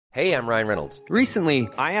Hey, I'm Ryan Reynolds. Recently,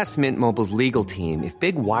 I asked Mint Mobile's legal team if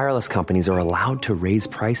big wireless companies are allowed to raise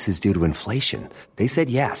prices due to inflation. They said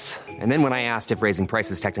yes. And then when I asked if raising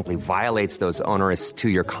prices technically violates those onerous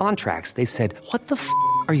two-year contracts, they said, "What the f***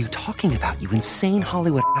 are you talking about, you insane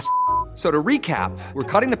Hollywood ass?" So to recap, we're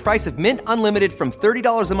cutting the price of Mint Unlimited from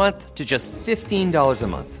 $30 a month to just $15 a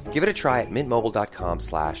month. Give it a try at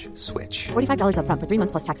mintmobile.com/switch. $45 up front for 3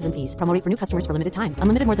 months plus taxes and fees. Promo rate for new customers for limited time.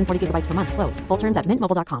 Unlimited more than 40 gigabytes per month. Slows full terms at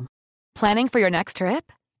mintmobile.com. Planning for your next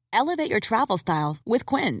trip? Elevate your travel style with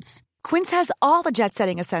Quince. Quince has all the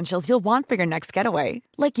jet-setting essentials you'll want for your next getaway,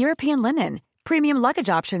 like European linen, premium luggage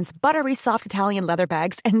options, buttery soft Italian leather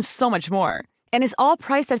bags, and so much more. And is all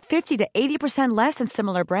priced at 50 to 80% less than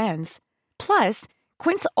similar brands. Plus,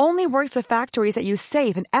 Quince only works with factories that use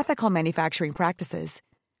safe and ethical manufacturing practices.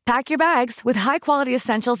 Pack your bags with high-quality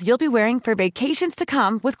essentials you'll be wearing for vacations to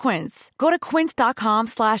come with Quince. Go to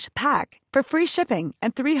quince.com/pack for free shipping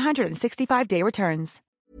and 365-day returns.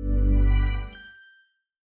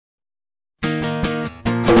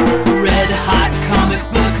 Red hot comic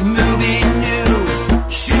book movie news,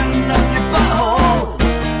 shooting up your butthole.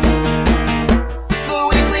 The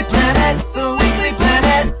Weekly Planet, the Weekly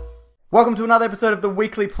Planet. Welcome to another episode of The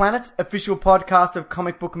Weekly Planet, official podcast of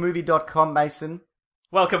comicbookmovie.com, Mason.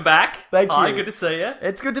 Welcome back. Thank you. Hi, good to see you.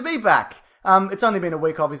 It's good to be back. It's only been a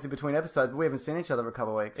week, obviously, between episodes, but we haven't seen each other for a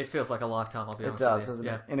couple of weeks. It feels like a lifetime, I'll be honest It does, with you. doesn't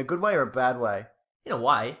Yeah. it? In a good way or a bad way? In a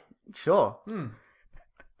way. Sure.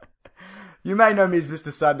 You may know me as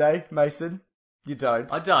Mr. Sunday, Mason. You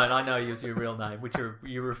don't. I don't. I know you as your real name, which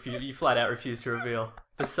you flat out refuse to reveal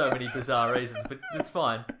for so many bizarre reasons, but it's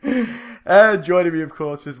fine. And joining me, of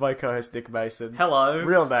course, is my co-host, Nick Mason. Hello.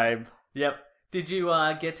 Real name. Yep. Did you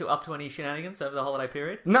get up to any shenanigans over the holiday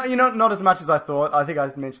period? No, not as much as I thought. I think I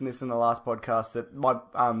mentioned this in the last podcast that my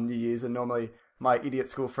New Year's are normally my idiot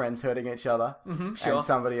school friends hurting each other. Sure. And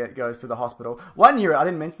somebody goes to the hospital. One year, I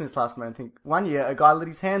didn't mention this last month, I think, one year a guy lit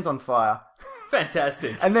his hands on fire.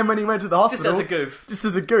 Fantastic. And then when he went to the hospital... Just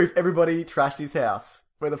as a goof. Everybody trashed his house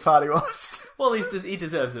where the party was. Well, he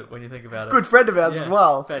deserves it when you think about it. Good friend of ours as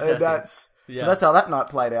well. Fantastic. So that's how that night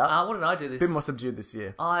played out. What did I do this? A bit more subdued this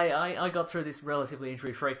year. I got through this relatively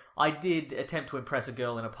injury-free. I did attempt to impress a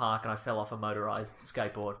girl in a park and I fell off a motorised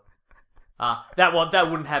skateboard. That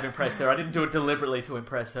wouldn't have impressed her. I didn't do it deliberately to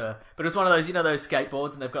impress her. But it was one of those, those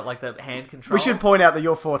skateboards and they've got like the hand control. We should point out that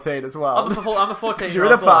you're 14 as well. I'm a 14-year-old You're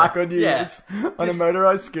in a park on New Year's on a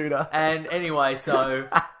motorised scooter. And anyway, so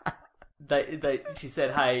she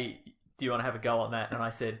said, "Hey, do you want to have a go on that?" And I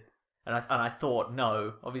said, and I thought,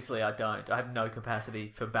 no, obviously I don't. I have no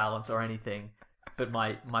capacity for balance or anything. But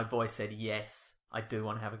my voice said, yes, I do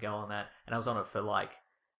want to have a go on that. And I was on it for like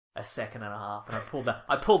a second and a half, and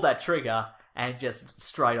I pulled that trigger and just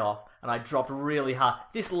straight off, and I dropped really hard.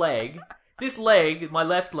 This leg, my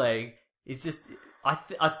left leg is just.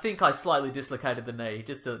 I think I slightly dislocated the knee,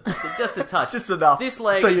 just a touch, just enough. This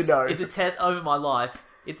leg so is a over my life.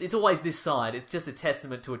 It's always this side. It's just a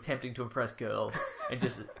testament to attempting to impress girls and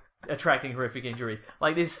just attracting horrific injuries.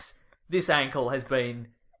 Like this ankle has been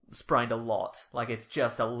sprained a lot. Like it's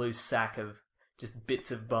just a loose sack of just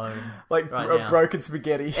bits of bone. Like broken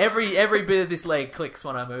spaghetti. Every bit of this leg clicks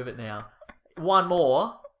when I move it now. One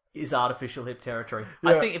more is artificial hip territory.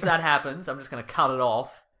 Yeah. I think if that happens, I'm just going to cut it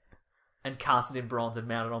off and cast it in bronze and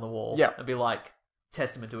mount it on the wall. Yeah. And be like,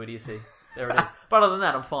 testament to idiocy. There it is. But other than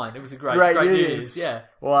that, I'm fine. It was a great news. Yeah.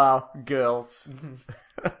 Wow, girls.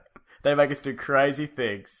 They make us do crazy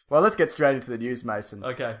things. Well, let's get straight into the news, Mason.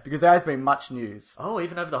 Okay. Because there has been much news. Oh,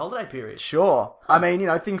 even over the holiday period. Sure. I mean,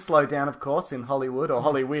 things slow down, of course, in Hollywood, or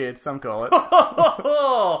Hollyweird, some call it.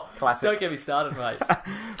 Classic. Don't get me started, mate.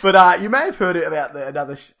 But you may have heard about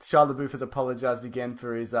another Shia LaBeouf has apologised again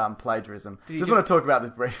for his plagiarism. Just want to talk about this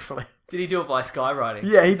briefly. Did he do it by skywriting?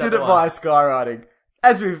 Yeah, he did it by skywriting.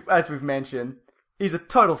 As we've mentioned, he's a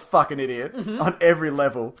total fucking idiot on every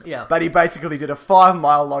level. Yeah. But he basically did a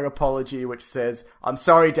 5-mile long apology which says, "I'm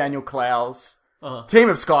sorry, Daniel Clowes." Team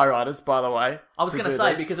of skywriters, by the way. I was going to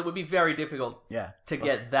say, because it would be very difficult to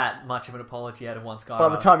get that much of an apology out of one skywriter. By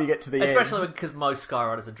the time you get to the end. Especially because most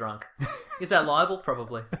skywriters are drunk. Is that liable?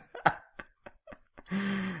 Probably.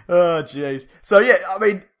 Oh, jeez. So, yeah, I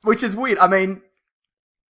mean, which is weird. I mean,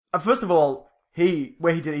 first of all, he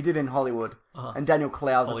did in Hollywood. And Daniel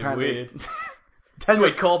Clowes apparently... Weird.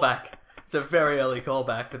 Sweet callback. It's a very early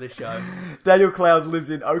callback for this show. Daniel Clowes lives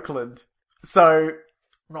in Oakland. So...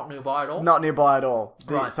 Not nearby at all? Not nearby at all.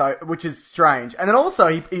 Right. So, which is strange. And then also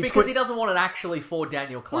he because he doesn't want it actually for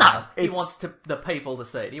Daniel Clowes. He wants the people to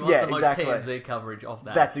see it. He wants the most TMZ coverage of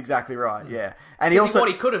that. That's exactly right, yeah. And what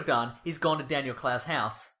he could have done is gone to Daniel Clowes'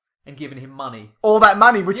 house and given him money. All that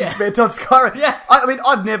money which he spent on Skywritten. Yeah. I mean,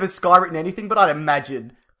 I've never Skywritten anything, but I'd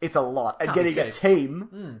imagine it's a lot. And Can't be getting a cheap.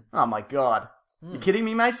 team. Oh my god. You kidding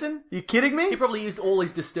me, Mason? You kidding me? He probably used all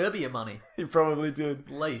his Disturbia money, He probably did.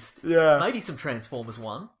 at least. Yeah. Maybe some Transformers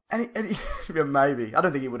 1. Yeah, maybe. I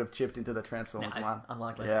don't think he would have chipped into the Transformers No, one.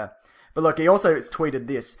 unlikely. Yeah. But look, he also has tweeted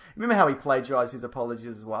this. Remember how he plagiarised his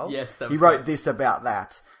apologies as well? Yes, that He was wrote great. this about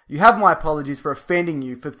that. You have my apologies for offending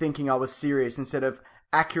you for thinking I was serious instead of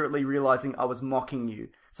accurately realising I was mocking you.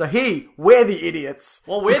 So we're the idiots.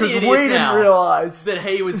 Well, we're the because idiots we didn't now realise. that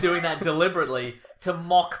he was doing that deliberately to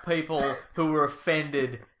mock people who were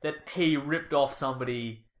offended that he ripped off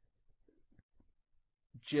somebody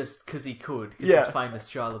just because he could. Because Yeah. he's famous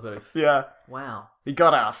Shia LaBeouf. Yeah. Wow. He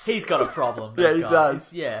got us. He's got a problem. Yeah, that he guy.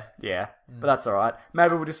 does. Yeah. Yeah. But that's alright.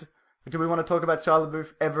 Maybe we'll just... Do we want to talk about Shia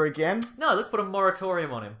LaBeouf ever again? No, let's put a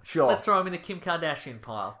moratorium on him. Sure. Let's throw him in the Kim Kardashian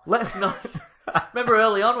pile. Let... No. Remember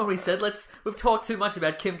early on when we said we've talked too much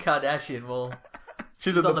about Kim Kardashian. Well,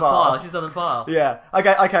 She's she's on on the the pile. pile. She's on the pile. Yeah.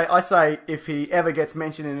 Okay. I say if he ever gets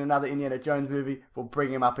mentioned in another Indiana Jones movie, we'll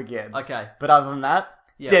bring him up again. Okay. But other than that,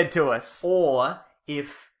 dead to us. Or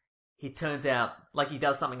if he turns out like he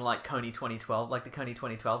does something like Coney 2012, like the Coney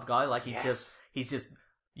 2012 guy, like he's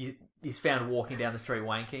found walking down the street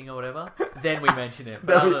wanking or whatever, then we mention him.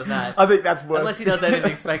 But other than that, I think that's worth. unless he does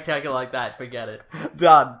anything spectacular like that, forget it.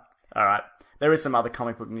 Done. All right. There is some other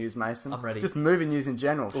comic book news, Mason. I'm ready. Just movie news in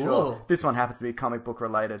general, sure. Ooh. This one happens to be comic book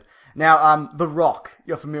related. Now, The Rock.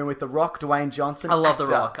 You're familiar with The Rock, Dwayne Johnson? I love The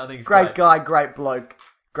actor. Rock. I think he's great great. guy, great bloke,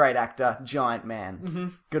 great actor, giant man. Mm-hmm.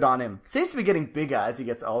 Good on him. Seems to be getting bigger as he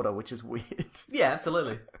gets older, which is weird. Yeah,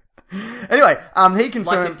 absolutely. Anyway, he Like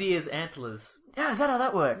confirmed... a deer's antlers. Yeah, is that how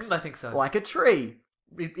that works? I think so. Like a tree.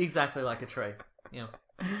 Exactly like a tree. Yeah.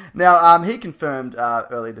 Now, he confirmed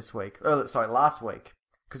last week,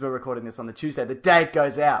 because we're recording this on the Tuesday, the day it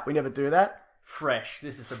goes out. We never do that. Fresh.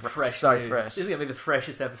 This is some fresh So news. fresh. This is going to be the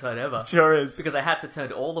freshest episode ever. Sure is. Because I had to turn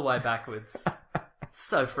it all the way backwards.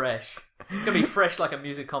 So fresh. It's going to be fresh like a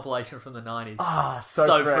music compilation from the 90s. Ah,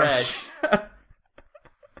 so fresh.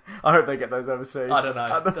 I hope they get those overseas. I don't know.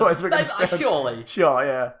 Otherwise, we're going to Surely. Sure,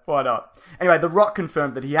 yeah. Why not? Anyway, The Rock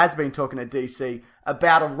confirmed that he has been talking to DC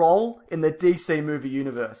about a role in the DC movie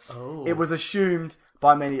universe. Oh. It was assumed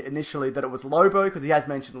by many initially that it was Lobo, because he has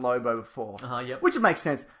mentioned Lobo before. Yep. Which makes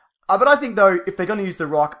sense. But I think, though, if they're going to use The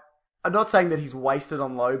Rock, I'm not saying that he's wasted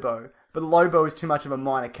on Lobo, but Lobo is too much of a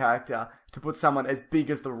minor character to put someone as big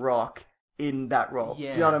as The Rock in that role.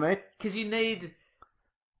 Yeah. Do you know what I mean? Because you need...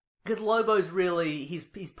 Because Lobo's really...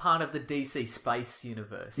 He's part of the DC space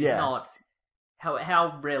universe. He's Yeah. not...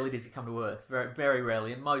 How rarely does he come to Earth? Very, very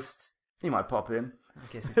rarely. And most... He might pop in.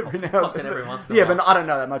 I guess he Every pops in every once in a Yeah, while. but I don't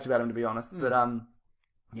know that much about him, to be honest. But,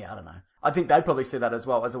 yeah, I don't know. I think they'd probably see that as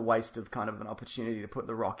well as a waste of kind of an opportunity to put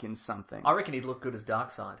The Rock in something. I reckon he'd look good as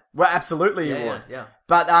Darkseid. Well, absolutely he Yeah, would. yeah.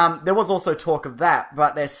 But there was also talk of that,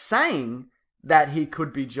 but they're saying that he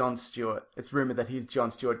could be Jon Stewart. It's rumoured that he's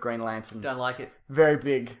Jon Stewart, Green Lantern. Don't like it. Very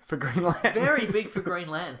big for Green Lantern. Very big for Green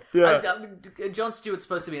Lantern. Yeah. Jon Stewart's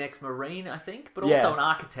supposed to be an ex-Marine, I think, but Yeah. also an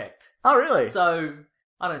architect. Oh, really? So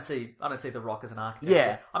I don't see The Rock as an architect.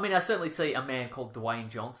 Yeah. I mean, I certainly see a man called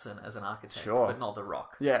Dwayne Johnson as an architect, Sure. but not The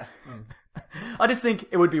Rock. Yeah. I just think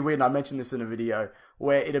it would be weird, and I mentioned this in a video,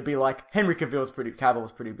 where it'd be like, Henry Cavill's pretty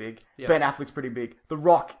big, Yeah. Ben Affleck's pretty big, The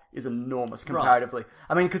Rock is enormous comparatively.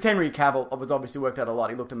 I mean, because Henry Cavill was obviously worked out a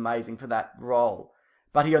lot, he looked amazing for that role,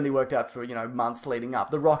 but he only worked out for, months leading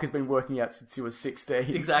up. The Rock has been working out since he was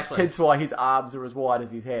 16. Exactly. Hence why his arms are as wide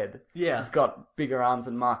as his head. Yeah. He's got bigger arms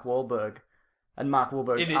than Mark Wahlberg. And Mark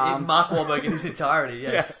Wahlberg's In arms... Mark Wahlberg in his entirety,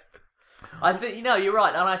 yes. I think, you're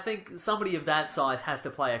right, and I think somebody of that size has to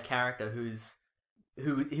play a character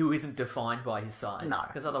who isn't defined by his size. No.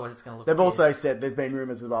 Because otherwise it's going to look They've weird. also said there's been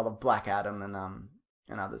rumours as well of Black Adam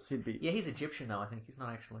and others. He'd be... Yeah, he's Egyptian though, I think. He's not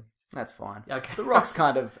actually. That's fine. Okay. The Rock's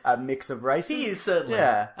kind of a mix of races. He is, certainly.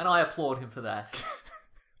 Yeah. And I applaud him for that.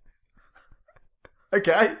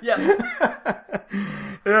 Okay. Yep.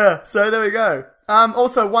 Yeah, so there we go.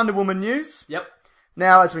 Also, Wonder Woman news. Yep.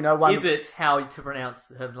 Now, as we know, Is it how to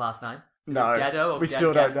pronounce her last name? Is No, it Gadot or we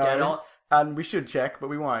still don't know. Gadot? And we should check, but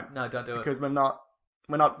we won't. No, don't do Because we're not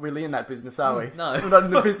really in that business, are we? no. We're not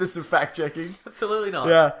in the business of fact checking. Absolutely not.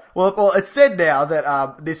 Yeah. Well, it's said now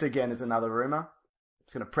that this again is another rumor. I'm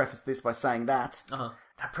just going to preface this by saying that. Uh-huh.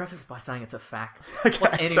 Now, preface it by saying it's a fact. Okay,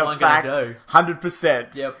 What's it's anyone a going fact, to do?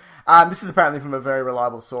 100%. Yep. This is apparently from a very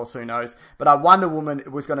reliable source, who knows. But Wonder Woman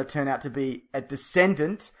was going to turn out to be a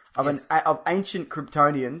descendant of Yes. of ancient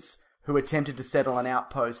Kryptonians who attempted to settle an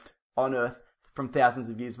outpost on Earth from thousands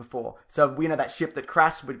of years before. So we know that ship that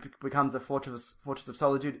crashed, which becomes the Fortress of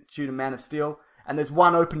Solitude and Man of Steel. and there's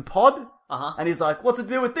one open pod. Uh-huh. And he's like, what's it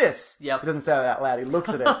do with this? Yep. He doesn't say it out loud. He looks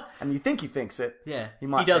at it, and you think he thinks it. Yeah. He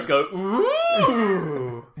does go,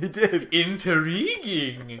 ooh. He did.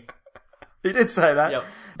 Intriguing. He did say that. Yep.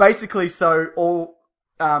 Basically, so all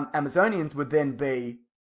Amazonians would then be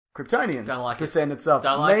Kryptonians. Don't like it. Descendants of.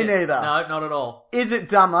 Don't like Me it. neither. No, not at all. Is it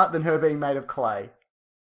dumber than her being made of clay?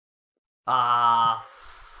 No,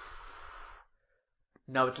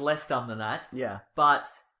 it's less dumb than that. Yeah. But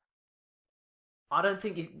I don't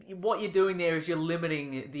think what you're doing there is you're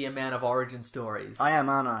limiting the amount of origin stories. I am,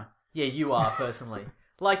 aren't I? Yeah, you are personally.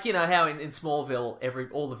 Like, you know how in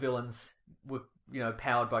Smallville, all the villains were,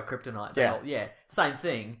 powered by kryptonite. Yeah. Same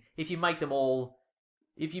thing. If you make the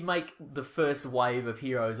first wave of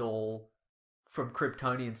heroes all from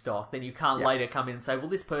Kryptonian stock, then you can't later come in and say, well,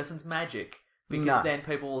 this person's magic. Because then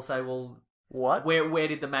people will say, well, what? Where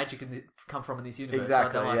did the magic come from in this universe?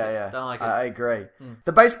 Exactly. I don't like it. Don't like it. I agree.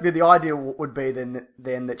 Basically, the idea would be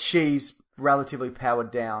then that she's relatively powered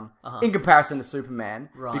down in comparison to Superman,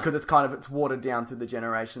 because it's watered down through the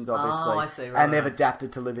generations, obviously. Oh, I see. Right, and they've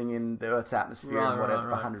adapted to living in the Earth's atmosphere and whatever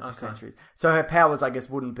for hundreds of centuries. So her powers, I guess,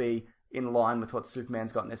 wouldn't be in line with what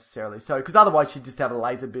Superman's got necessarily. So, because otherwise she'd just have a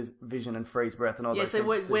laser vision and freeze breath and all those things.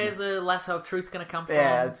 Yeah, so where's the lasso of truth going to come from?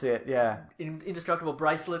 Yeah, that's it, yeah. Indestructible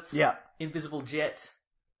bracelets. Yeah. Invisible jet.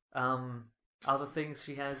 Other things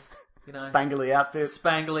she has, Spangly outfit.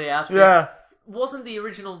 Yeah. Wasn't the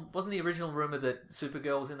original rumor that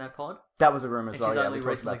Supergirl was in that pod? That was a rumor as well. She's yeah, only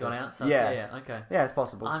recently gone out. So okay. Yeah, it's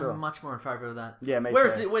possible. I'm much more in favour of that. Yeah, me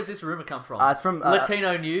Where's too. Where's this rumor come from? It's from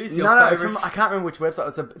Latino News. No, it's from. I can't remember which website.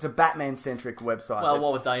 It's a Batman centric website. Well,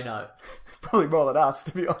 what would they know? Probably more than us,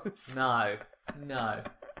 to be honest. No.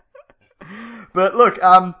 But look,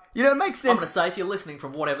 it makes sense. I'm going to say, if you're listening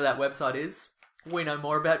from whatever that website is, we know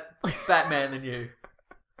more about Batman than you.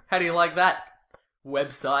 How do you like that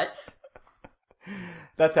website?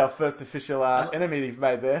 That's our first official enemy you've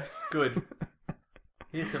made there. Good.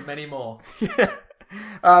 Here's to many more. Yeah.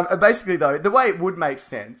 Basically, though, the way it would make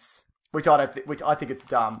sense, which I think it's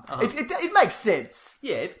dumb. It makes sense.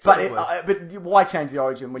 Yeah, but why change the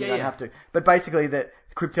origin when you don't have to? But basically, that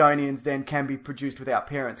Kryptonians then can be produced without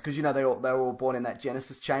parents because they were all born in that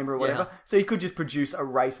Genesis chamber or whatever. Yeah. So you could just produce a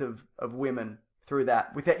race of women through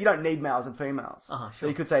that. You don't need males and females. Sure. So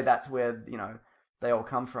you could say that's where they all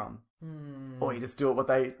come from. Or you just do it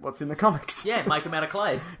what's in the comics. Yeah, make them out of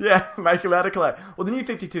clay. Yeah, make them out of clay. Well, the New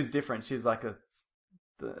 52 is different. She's like it's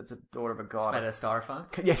a daughter of a god. Made out of styrofoam?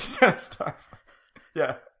 Yeah, she's made out of styrofoam.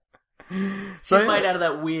 Yeah. She's made out of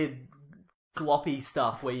that weird gloppy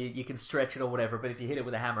stuff where you can stretch it or whatever, but if you hit it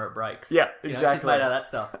with a hammer, it breaks. Yeah, exactly. She's made out of that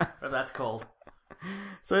stuff. Whatever that's called.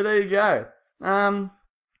 So there you go. A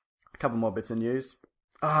couple more bits of news.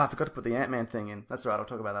 I forgot to put the Ant-Man thing in. That's right, I'll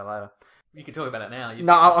talk about that later. You can talk about it now.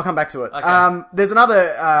 No, I'll come back to it. Okay. There's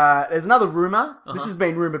another rumor. This has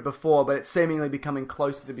been rumored before, but it's seemingly becoming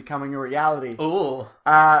closer to becoming a reality. Ooh.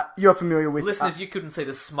 You're familiar with... Listeners, you couldn't see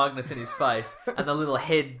the smugness in his face and the little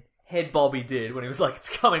head bob he did when he was like, it's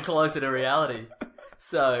coming closer to reality.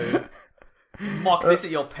 So, mock this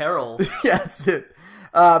at your peril. Yeah, that's it.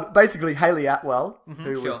 Basically, Hayley Atwell,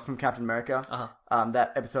 who was from Captain America,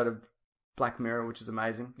 that episode of Black Mirror, which is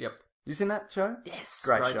amazing. Yep. You seen that show? Yes,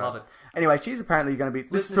 great show. Love it. Anyway, she's apparently going to be.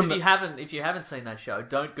 Listeners, if you haven't seen that show,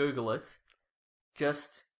 don't Google it.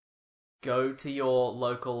 Just go to your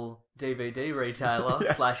local DVD retailer /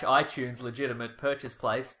 iTunes legitimate purchase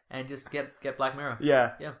place and just get Black Mirror.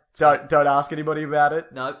 Yeah. Yeah. Don't ask anybody about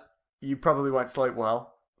it. No. You probably won't sleep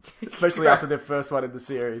well, especially after the first one in the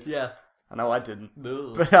series. Yeah. I know I didn't.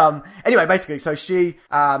 Ugh. But anyway, basically, so she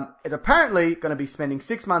is apparently going to be spending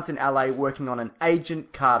 6 months in LA working on an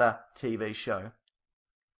Agent Carter TV show.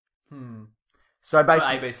 So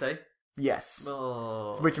basically, ABC. Yes.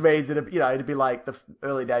 Oh. Which means it'd be like the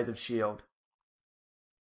early days of S.H.I.E.L.D.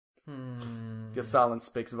 Your silence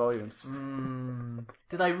speaks volumes.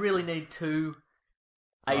 Do they really need two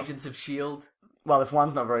agents of S.H.I.E.L.D.? Well, if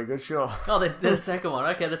one's not very good, sure. Oh, they're the second one.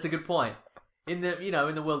 Okay, that's a good point. In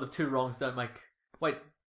the world of two wrongs don't make... Wait,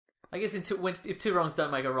 I guess if two wrongs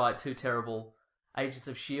don't make a right, two terrible Agents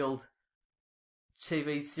of S.H.I.E.L.D.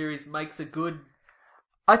 TV series makes a good...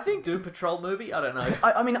 I think... Doom Patrol movie? I don't know.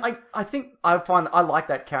 I think I find I like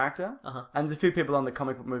that character. Uh-huh. And there's a few people on the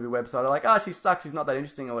comic book movie website are like, she sucks, she's not that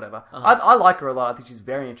interesting or whatever. Uh-huh. I like her a lot. I think she's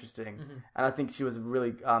very interesting. Mm-hmm. And I think she was a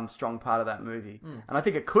really strong part of that movie. And I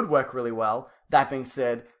think it could work really well. That being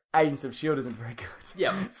said... Agents of S.H.I.E.L.D. isn't very good.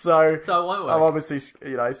 Yeah. So it won't work. I'm obviously,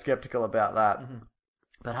 skeptical about that. Mm-hmm.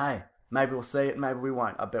 But hey, maybe we'll see it, maybe we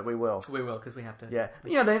won't. I bet we will. We will, because we have to. Yeah.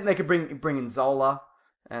 But, they could bring in Zola.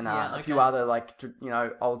 and Yeah, a few other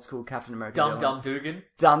old school Captain America Dumb villains. Dugan.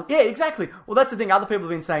 Yeah, exactly. Well, that's the thing. Other people have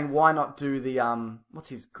been saying, why not do the what's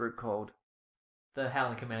his group called? The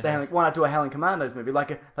Howling Commandos. Why not do a Howling Commandos movie,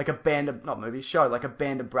 like a band of show, like a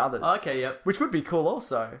band of brothers? Oh, okay, yep. Which would be cool,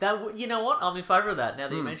 also. You know what? I'm in favour of that. Now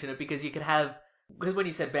that you mention it, because you could have. Because when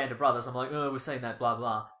you said band of brothers, I'm like, oh, we've seen that, blah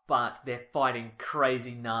blah. But they're fighting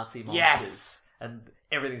crazy Nazi monsters, Yes, and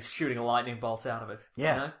everything's shooting lightning bolts out of it.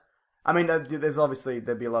 Yeah. You know? I mean, there'd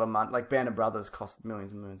be a lot of money. Like Band of Brothers cost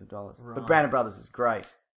millions and millions of dollars, Right. but Band of Brothers is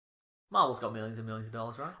great. Marvel's got millions and millions of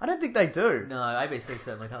dollars, right? I don't think they do. No, ABC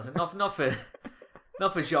certainly doesn't. Not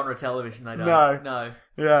for genre television. They don't. No.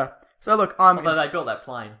 Yeah. So look, Although they built that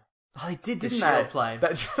plane. Oh, they did, didn't shield they? plane.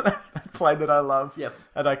 That plane that I love. Yep.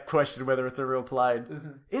 And I question whether it's a real plane.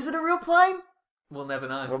 Mm-hmm. Is it a real plane? We'll never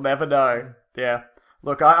know. We'll never know. Yeah.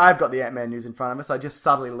 Look, I've got the Ant-Man news in front of us. I just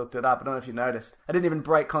subtly looked it up. I don't know if you noticed. I didn't even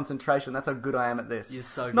break concentration. That's how good I am at this. You're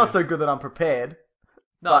so good. Not so good that I'm prepared.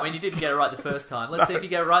 No, I mean, you didn't get it right the first time. Let's see if you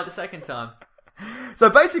get it right the second time. So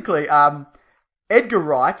basically, Edgar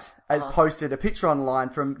Wright has posted a picture online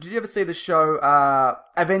from... Did you ever see the show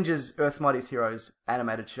Avengers Earth's Mightiest Heroes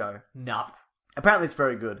animated show? No. Apparently it's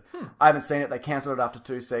very good. I haven't seen it. They cancelled it after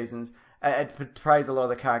 2 seasons. It portrays a lot of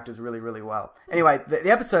the characters really, really well. Anyway,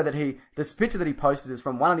 the episode this picture that he posted is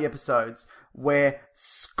from one of the episodes where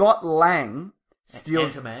Scott Lang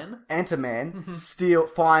steals... Ant-Man?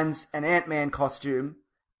 finds an Ant-Man costume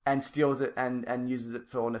and steals it and uses it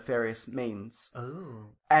for nefarious means. Oh.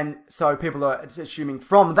 And so people are assuming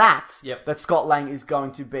from that Yep. Scott Lang is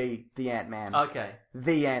going to be the Ant-Man. Okay.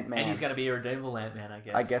 The Ant-Man. And he's going to be Irredeemable Ant-Man, I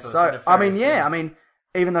guess. I guess for so. I mean, nefarious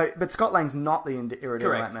yeah. things. But Scott Lang's not the Irredeemable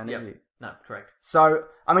Correct. Ant-Man, Yep. is he? No, correct. So,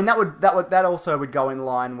 I mean, that also would go in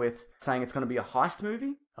line with saying it's going to be a heist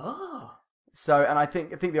movie. Oh. So, and I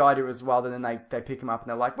think the idea as well that then they pick him up and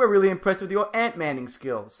they're like, we're really impressed with your Ant-Manning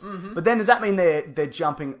skills. Mm-hmm. But then does that mean they're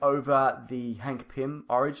jumping over the Hank Pym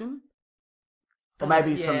origin? Or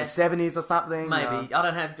maybe he's from the 70s or something? Maybe.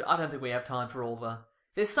 I don't think we have time for all the...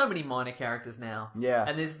 There's so many minor characters now. Yeah.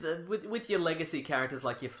 And there's with your legacy characters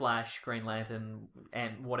like your Flash, Green Lantern,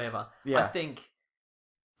 and whatever. Yeah. I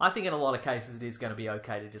think in a lot of cases it is going to be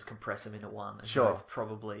okay to just compress them into one. And Sure. so it's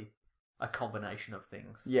probably a combination of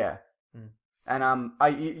things. Yeah. Mm. And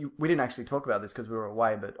we didn't actually talk about this because we were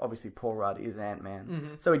away, but obviously Paul Rudd is Ant-Man.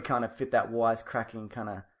 Mm-hmm. So he'd kind of fit that wisecracking kind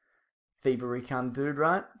of thievery kind of dude,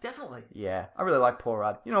 right? Definitely. Yeah. I really like Paul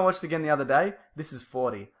Rudd. You know, I watched it again the other day. This is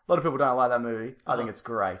 40. A lot of people don't like that movie. I think it's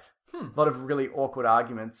great. A lot of really awkward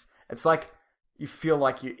arguments. It's like you feel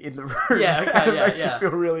like you're in the room. Yeah, okay, It makes you feel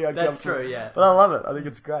really uncomfortable. That's true, yeah. But I love it. I think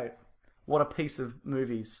it's great. What a piece of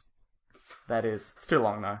movies that is. It's too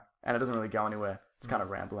long, though. And it doesn't really go anywhere. It's kind of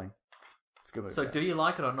rambling. It's a good movie. So do you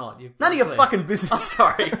like it or not? None of your fucking business. Oh,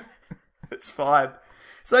 sorry. It's fine.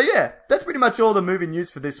 So yeah, that's pretty much all the movie news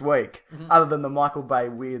for this week, other than the Michael Bay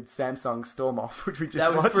weird Samsung storm off, which we just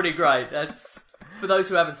watched. That was pretty great. That's for those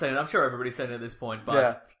who haven't seen it. I'm sure everybody's seen it at this point,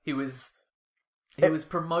 but he was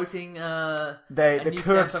promoting the new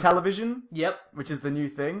curved Samsung television. Yep, which is the new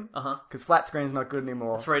thing. Uh-huh. Because flat screen's not good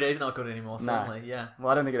anymore. 3D's not good anymore. Certainly, yeah. Well,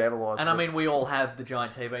 I don't think it ever was. And I mean, we all have the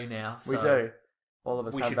giant TV now. So we do. All of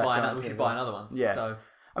us we have should that buy giant another. TV. We should buy another one. Yeah. So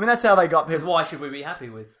I mean, that's how they got because people. why should we be happy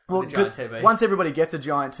with the giant TV? Once everybody gets a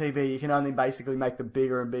giant TV, you can only basically make them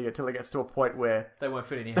bigger and bigger till it gets to a point where they won't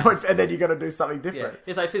fit in your house. and then you got to do something Yeah, different.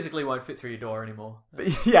 if they physically won't fit through your door anymore.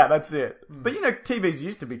 But, yeah, that's it. But you know, TVs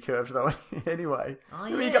used to be curved though. Anyway, Oh,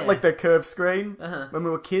 Remember you yeah. got like the curved screen Uh-huh. when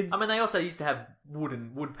we were kids. I mean, they also used to have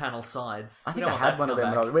wood panel sides. I You think don't I want that had one to of them.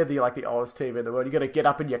 come When I back. was, we're the oldest TV in the world. You got to get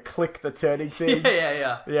up and you click the turning thing.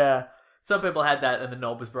 Yeah. Yeah. Some people had that and the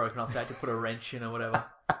knob was broken off, so they had to put a wrench in or whatever.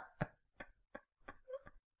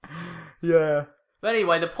 Yeah. But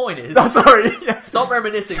anyway, the point is, Oh, sorry. Yes. stop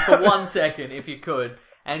reminiscing for 1 second if you could.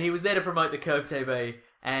 And he was there to promote the Curve TV,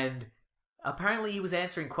 and apparently he was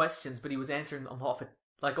answering questions, but he was answering them off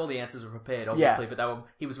like all the answers were prepared, obviously, Yeah. but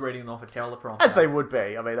he was reading them off a teleprompter. As they would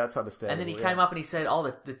be. I mean, that's understandable. And then he came up and he said, "Oh,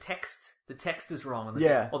 the text is wrong,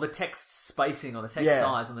 Yeah. or the text spacing, or the text Yeah.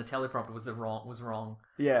 size on the teleprompter was wrong."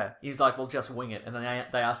 Yeah. He was like, "Well, just wing it." And then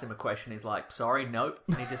they asked him a question. He's like, "Sorry, nope,"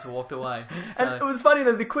 and he just walked away. So, And it was funny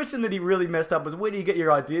that the question that he really messed up was, where do you get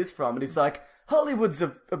your ideas from? And he's like, Hollywood's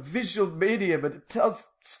a visual medium, but it tells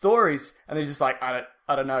stories. And he's just like, I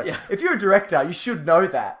don't know. Yeah. If you're a director, you should know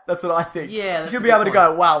that. That's what I think. Yeah, you that's should a be good able to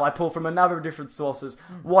point. go, wow, I pull from a number of different sources.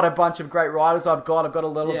 What a bunch of great writers I've got. I've got a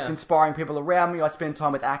lot of Yeah. inspiring people around me. I spend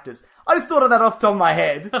time with actors. I just thought of that off the top of my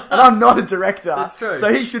head, and I'm not a director. That's true.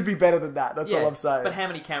 So he should be better than that. That's all I'm saying. But how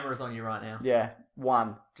many cameras on you right now? Yeah,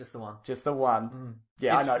 one. Just the one. Just the one.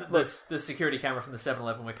 Yeah, It's I know. Look, The security camera from the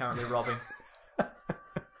 7-Eleven we're currently robbing.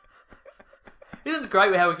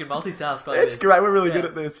 great how we can multitask like this. It's great. We're really good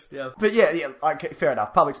at this. Yeah. But yeah, okay, fair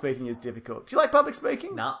enough. Public speaking is difficult. Do you like public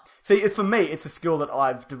speaking? No. See, for me, it's a skill that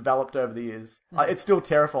I've developed over the years. It still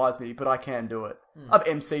terrifies me, but I can do it. I've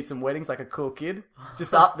emceed some weddings like a cool kid.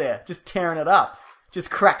 Just up there, just tearing it up. Just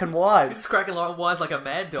cracking wise. Just cracking wise like a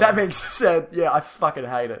mad dog. That being said, yeah, I fucking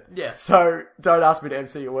hate it. Yeah. So, don't ask me to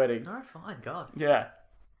MC your wedding. No, fine, God. Yeah.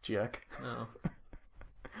 Jerk. Oh.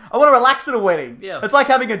 I want to relax at a wedding. Yeah. It's like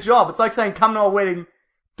having a job. It's like saying, come to a wedding,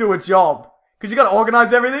 do a job. Because you got to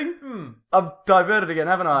organise everything. I've diverted again,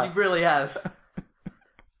 haven't I? You really have.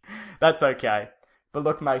 That's okay. But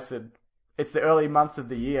look, Mason, it's the early months of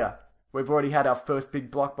the year. We've already had our first big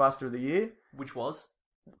blockbuster of the year. Which was?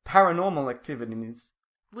 Paranormal Activities.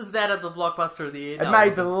 Was that at the blockbuster of the year? It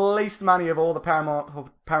made the least money of all the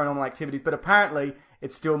paranormal activities, but apparently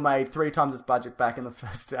it still made 3 times its budget back in the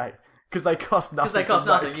first day. Because they cost nothing. Because they cost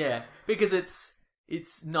nothing, yeah. Because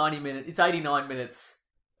it's 90 minutes, it's 89 minutes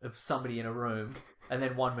of somebody in a room, and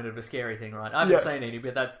then 1 minute of a scary thing, right? I haven't seen any,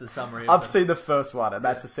 but that's the summary. I've seen the first one, and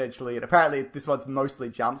that's essentially it. Apparently, this one's mostly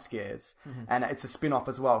jump scares, and it's a spin-off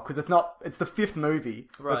as well, because it's the 5th movie,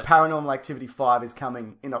 but Paranormal Activity 5 is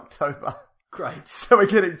coming in October. Great. So we're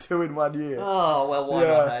getting 2 in 1 year. Oh, well, why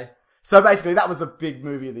not, eh? So basically, that was the big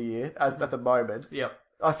movie of the year at the moment. Yep.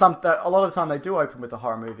 A lot of the time they do open with a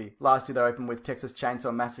horror movie. Last year they opened with Texas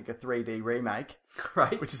Chainsaw Massacre 3D remake.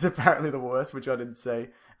 Great. Which is apparently the worst, which I didn't see.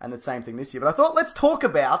 And the same thing this year. But I thought, let's talk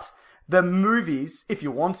about the movies, if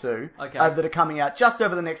you want to, that are coming out just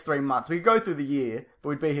over the next 3 months. We could go through the year, but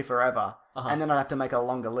we'd be here forever. And then I'd have to make a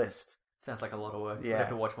longer list. Sounds like a lot of work. Yeah. We'd have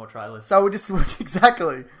to watch more trailers. So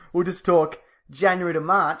we'll just talk January to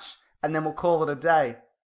March, and then we'll call it a day.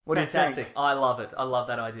 What do you think? Fantastic. I love it. I love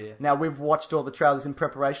that idea. Now, we've watched all the trailers in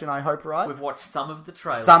preparation, I hope, right? We've watched some of the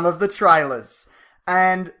trailers. Some of the trailers.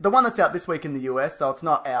 And the one that's out this week in the US, so it's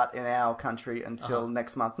not out in our country until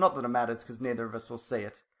next month. Not that it matters, because neither of us will see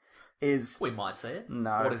it. Is... We might see it.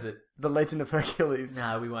 No. What is it? The Legend of Hercules.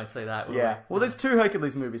 No, we won't see that, will Yeah. we? Well, there's 2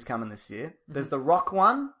 Hercules movies coming this year. There's the Rock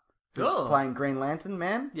one, who's playing Green Lantern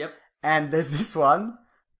Man. Yep. And there's this one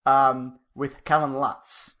with Callum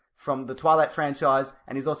Lutz from the Twilight franchise,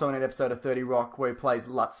 and he's also in an episode of 30 Rock where he plays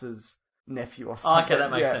Lutz's nephew or something. Oh, okay,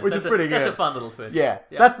 that makes sense. Which is pretty good. That's a fun little twist. Yeah.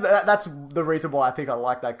 That's the reason why I think I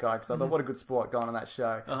like that guy, because I thought, what a good sport going on that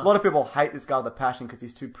show. A lot of people hate this guy with a passion because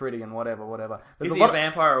he's too pretty and whatever. Is he a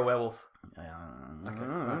vampire or a werewolf?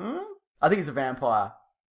 I think he's a vampire.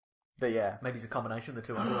 But yeah. Maybe he's a combination of the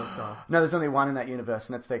two. Underworld style. No, there's only one in that universe,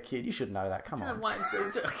 and that's their kid. You should know that. Come on.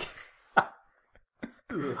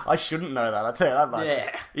 I shouldn't know that, I'll tell you that much.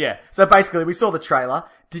 Yeah. So basically, we saw the trailer.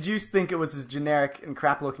 Did you think it was as generic and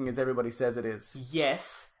crap looking as everybody says it is?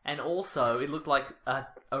 Yes, and also it looked like a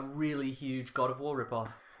really huge God of War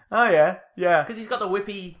ripoff. Oh, yeah. Yeah. Because he's got the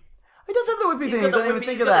whippy... He does have the whippy thing. I didn't even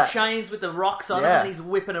think of that. He's got the chains with the rocks on them, and he's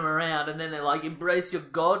whipping them around, and then they're like, embrace your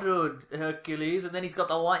godhood, Hercules, and then he's got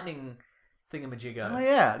the lightning thingamajiggo. Oh,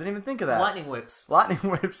 yeah. I didn't even think of that. Lightning whips. Lightning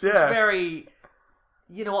whips, yeah. It's very...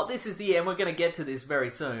 You know what, this is the year, and we're going to get to this very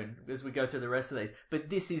soon as we go through the rest of these, but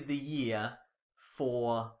this is the year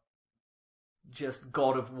for just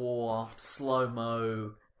God of War,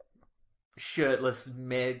 slow-mo, shirtless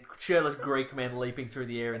Greek men leaping through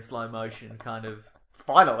the air in slow motion, kind of.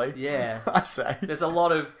 Finally. Yeah. I say. There's a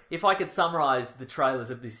lot of, if I could summarise the trailers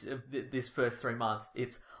of this first 3 months,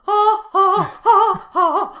 it's you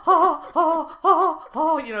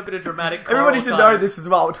know, a bit of dramatic. Everybody should know this as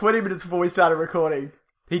well. 20 minutes before we started recording,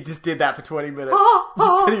 he just did that for 20 minutes.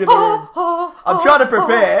 Just sitting in the room. I'm trying to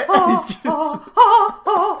prepare. He's just...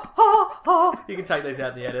 You can take these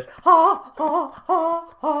out in the edit.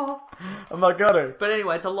 I'm not gonna. But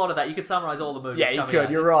anyway, it's a lot of that. You could summarise all the movies. Yeah, you could.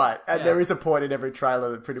 You're right. And there is a point in every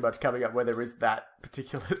trailer that pretty much coming up where there is that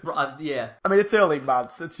particular... yeah. I mean, it's early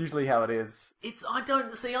months. It's usually how it is. I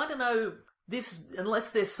don't know this,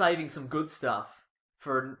 unless they're saving some good stuff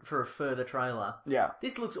for a further trailer. Yeah.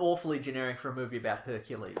 This looks awfully generic for a movie about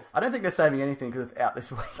Hercules. I don't think they're saving anything because it's out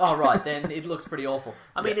this week. Oh, right. Then it looks pretty awful.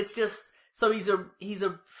 I mean, it's just... So he's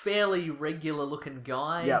a fairly regular looking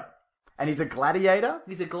guy. Yep. And he's a gladiator?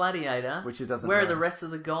 He's a gladiator. Which he doesn't Where know. are the rest of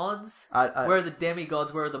the gods? Where are the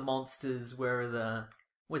demigods? Where are the monsters? Where's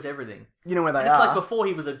everything? You know where they It's are. like before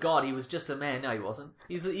he was a god, he was just a man. No, he wasn't.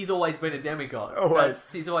 He's always been a demigod.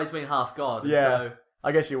 He's always been half god. Yeah. So...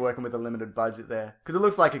 I guess you're working with a limited budget there. Because it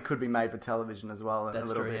looks like it could be made for television as well. That's a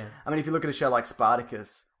little true, bit. yeah. I mean, if you look at a show like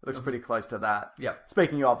Spartacus, it looks pretty close to that. Yep.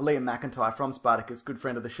 Speaking of, Liam McIntyre from Spartacus, good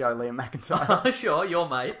friend of the show, Liam McIntyre. Sure, your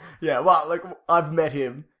mate. Yeah, well, like, I've met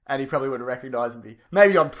him. and he probably wouldn't recognise me.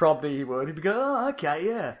 Maybe on prompting he would. He'd be going, oh, okay,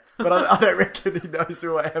 yeah. But I don't reckon he knows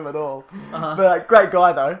who I am at all. Uh-huh. But great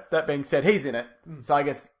guy, though. That being said, he's in it. So I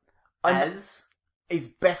guess... As? His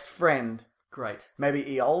best friend. Great. Maybe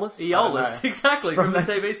Aeolus? Aeolus, exactly, from the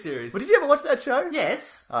that TV series. Well, did you ever watch that show?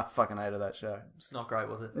 Yes. I fucking hated that show. It's not great,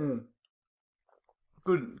 was it?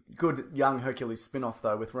 Good young Hercules spin-off,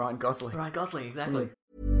 though, with Ryan Gosling. Ryan Gosling, exactly.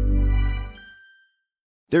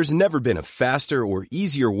 There's never been a faster or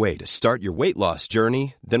easier way to start your weight loss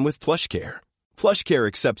journey than with PlushCare. PlushCare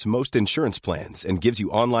accepts most insurance plans and gives you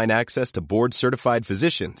online access to board-certified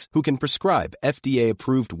physicians who can prescribe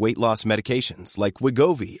FDA-approved weight loss medications like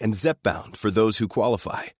Wegovy and Zepbound for those who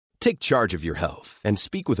qualify. Take charge of your health and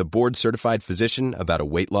speak with a board-certified physician about a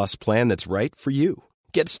weight loss plan that's right for you.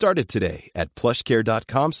 Get started today at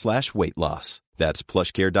plushcare.com/weight loss. That's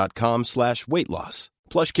plushcare.com/weight loss.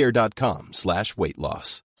 plushcare.com/weight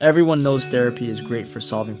loss. Everyone knows therapy is great for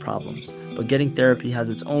solving problems, but getting therapy has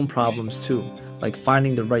its own problems too, like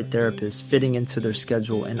finding the right therapist, fitting into their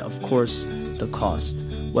schedule, and of course, the cost.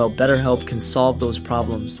 Well, BetterHelp can solve those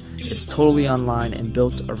problems. It's totally online and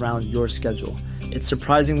built around your schedule. It's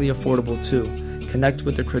surprisingly affordable too. Connect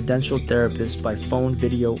with a credentialed therapist by phone,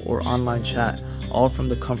 video, or online chat, all from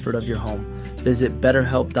the comfort of your home. Visit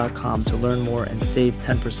BetterHelp.com to learn more and save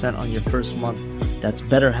 10% on your first month. That's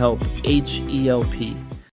BetterHelp, H-E-L-P.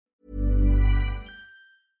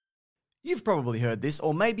 You've probably heard this,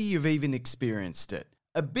 or maybe you've even experienced it.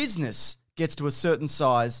 A business gets to a certain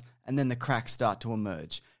size, and then the cracks start to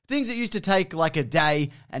emerge. Things that used to take like a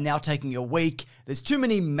day and now taking a week. There's too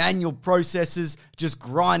many manual processes just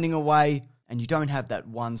grinding away, and you don't have that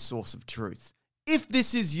one source of truth. If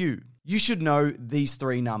this is you, you should know these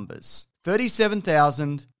three numbers.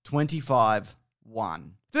 37,000, 25,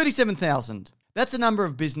 1. 37,000. That's the number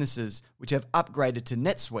of businesses which have upgraded to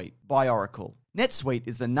NetSuite by Oracle. NetSuite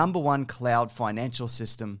is the #1 cloud financial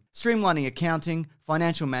system, streamlining accounting,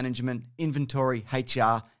 financial management, inventory,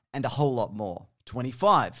 HR, and a whole lot more.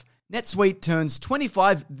 25. NetSuite turns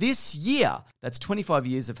 25 this year. That's 25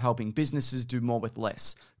 years of helping businesses do more with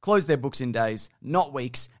less, close their books in days, not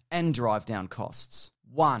weeks, and drive down costs.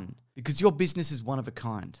 1. Because your business is one of a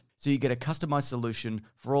kind. So you get a customized solution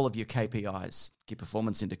for all of your KPIs, key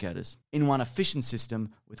performance indicators, in one efficient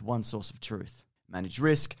system with one source of truth. Manage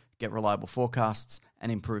risk, get reliable forecasts, and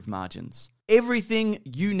improve margins. Everything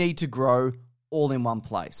you need to grow, all in one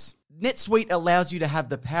place. NetSuite allows you to have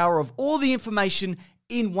the power of all the information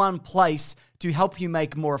in one place to help you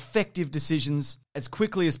make more effective decisions as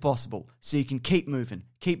quickly as possible, so you can keep moving,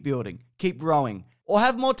 keep building, keep growing, or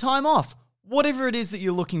have more time off. Whatever it is that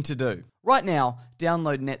you're looking to do. Right now,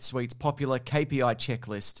 download NetSuite's popular KPI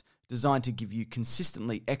checklist designed to give you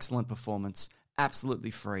consistently excellent performance,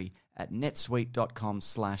 absolutely free at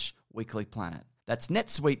netsuite.com/weeklyplanet. That's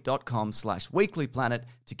netsuite.com/weeklyplanet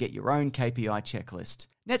to get your own KPI checklist.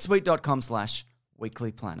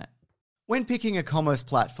 netsuite.com/weeklyplanet. When picking a commerce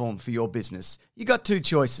platform for your business, you got two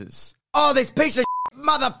choices. Oh, this piece of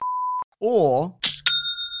mother or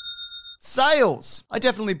sales. I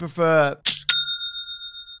definitely prefer...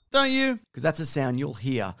 Don't you? Because that's a sound you'll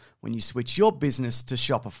hear when you switch your business to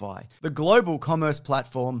Shopify, the global commerce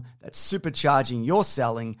platform that's supercharging your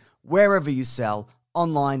selling wherever you sell,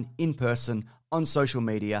 online, in person, on social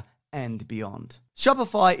media, and beyond.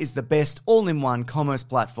 Shopify is the best all-in-one commerce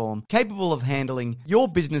platform capable of handling your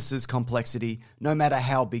business's complexity no matter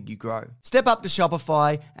how big you grow. Step up to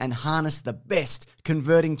Shopify and harness the best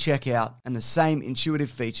converting checkout and the same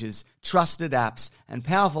intuitive features, trusted apps, and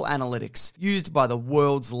powerful analytics used by the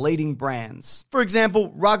world's leading brands. For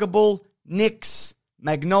example, Ruggable, Nix,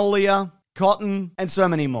 Magnolia, Cotton, and so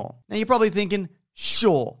many more. Now you're probably thinking,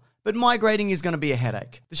 sure, but migrating is going to be a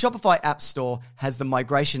headache. The Shopify App Store has the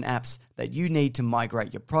migration apps that you need to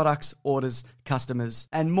migrate your products, orders, customers,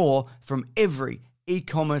 and more from every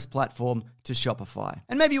e-commerce platform to Shopify.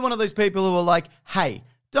 And maybe you're one of those people who are like, hey,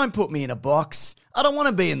 don't put me in a box. I don't want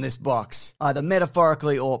to be in this box, either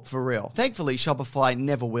metaphorically or for real. Thankfully, Shopify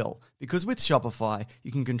never will, because with Shopify,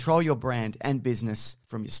 you can control your brand and business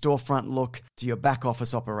from your storefront look to your back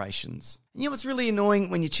office operations. And you know what's really annoying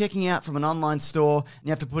when you're checking out from an online store and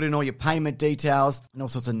you have to put in all your payment details and all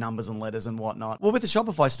sorts of numbers and letters and whatnot? Well, with the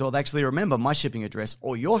Shopify store, they actually remember my shipping address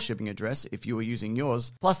or your shipping address if you were using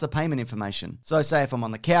yours, plus the payment information. So say if I'm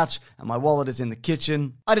on the couch and my wallet is in the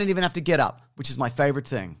kitchen, I don't even have to get up, which is my favorite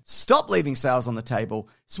thing. Stop leaving sales on the table,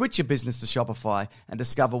 switch your business to Shopify, and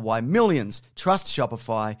discover why millions trust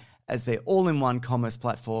Shopify as their all-in-one commerce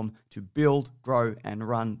platform to build, grow, and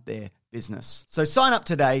run their business. So sign up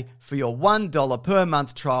today for your $1 per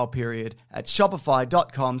month trial period at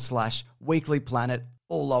shopify.com/weeklyplanet,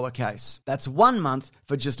 all lowercase. That's 1 month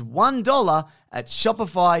for just $1 at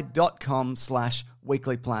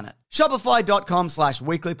shopify.com/weeklyplanet.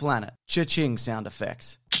 Shopify.com/weeklyplanet. Cha-ching sound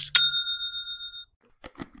effect.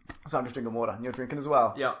 So I'm just drinking water. You're drinking as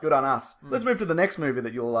well. Yeah. Good on us. Let's move to the next movie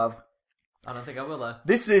that you'll love. I don't think I will, though.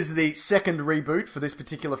 This is the second reboot for this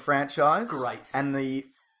particular franchise. Great. And the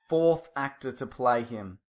fourth actor to play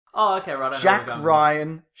him. Oh, okay, right. I know Jack where we're going with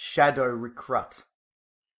Ryan, Shadow Recruit. this.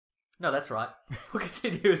 No, that's right. We'll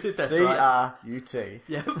continue as if that's right. C-R-U-T.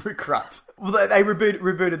 Yeah. Recruit. Well, they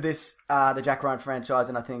rebooted this, the Jack Ryan franchise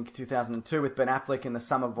in, I think, 2002 with Ben Affleck in the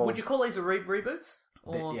summer of... Would you call these a reboots?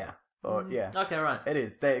 Or... Yeah. Or, yeah. Okay, right. It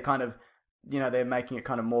is. They're kind of, they're making it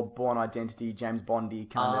kind of more Bourne Identity, James Bondy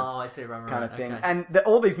kind of... Oh, I see, right. Kind of thing. Okay. And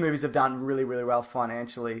all these movies have done really, really well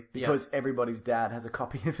financially because everybody's dad has a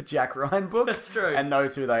copy of a Jack Ryan book. That's true. And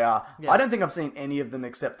knows who they are. Yeah. I don't think I've seen any of them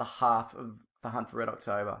except the half of The Hunt for Red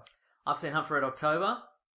October. I've seen Hunt for Red October.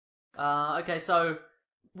 Okay, so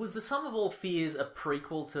was The Sum of All Fears a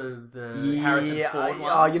prequel to the Harrison Ford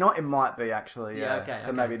ones? Oh, you know what? It might be, actually. Yeah, Yeah, okay.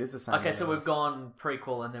 So maybe it is the same. Okay, so universe. we've gone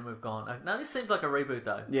prequel and then we've gone... No, this seems like a reboot,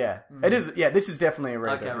 though. Yeah. It is. Yeah, this is definitely a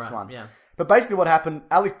reboot, Okay, this right, one. yeah. But basically what happened,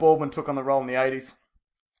 Alec Baldwin took on the role in the 80s.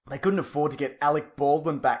 They couldn't afford to get Alec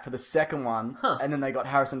Baldwin back for the second one, and then they got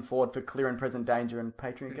Harrison Ford for Clear and Present Danger and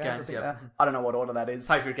Patriot Games. I think yeah. I don't know what order that is.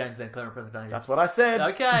 Patriot Games, then Clear and Present Danger. That's what I said.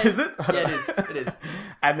 Okay. Is it? Yeah, it is. It is.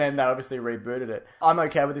 And then they obviously rebooted it. I'm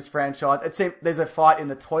okay with this franchise. It seemed there's a fight in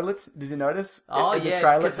the toilet. Did you notice? Oh, in the yeah,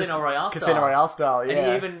 trailer? Casino Royale style. Casino Royale style,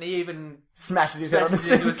 yeah. And he even smashes his head on the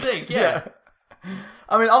smashes into sink. a sink, yeah.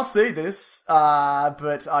 I mean, I'll see this,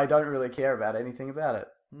 but I don't really care about anything about it.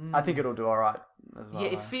 I think it'll do alright as well. Yeah,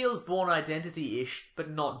 it though. feels Bourne Identity-ish, but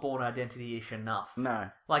not Bourne Identity-ish enough. No.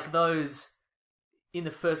 Like those, in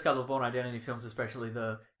the first couple of Bourne Identity films especially,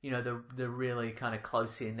 the really kind of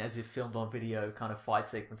close-in, as if filmed on video kind of fight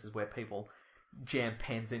sequences where people jam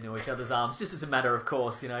pens into each other's arms, just as a matter of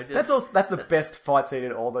course, That's the best fight scene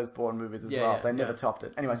in all those Bourne movies as well. They never topped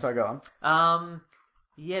it. Anyway, sorry, go on.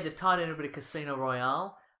 Yeah, they've tied in a bit of Casino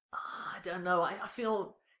Royale. I don't know, I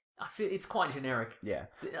feel it's quite generic. Yeah.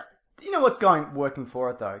 You know what's working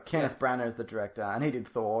for it though? Kenneth Branagh is the director, and he did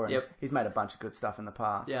Thor, and he's made a bunch of good stuff in the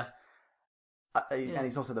past. Yeah. And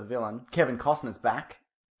he's also the villain. Kevin Costner's back.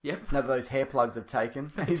 Yep. Now that those hair plugs have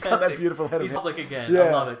taken. He's got that beautiful head He's of hair. public again. Yeah.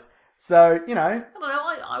 I love it. So, I don't know,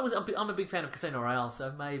 I'm a big fan of Casino Royale,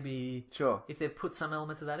 so maybe if they put some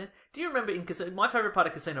elements of that in. Do you remember my favourite part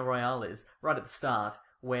of Casino Royale is right at the start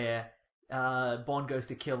where Bond goes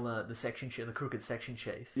to kill the crooked section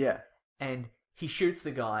chief. Yeah. And he shoots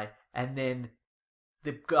the guy, and then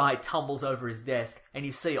the guy tumbles over his desk, and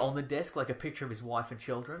you see on the desk like a picture of his wife and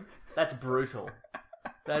children. That's brutal.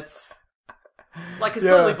 That's... Like, because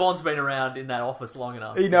clearly Bond's been around in that office long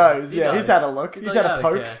enough. He knows, He knows. He's had a look. He's had a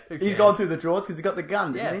poke. Who He's cares? gone through the drawers because he got the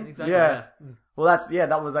gun, didn't he? Exactly. Yeah. Well,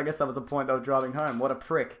 I guess that was the point they were driving home. What a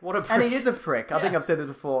prick. And he is a prick. I think I've said this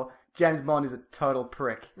before. James Bond is a total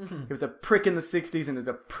prick. He was a prick in the 60s and is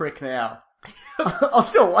a prick now. I'll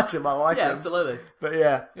still watch him. I like him. Yeah, absolutely. But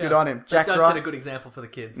yeah, good on him. Don't set a good example for the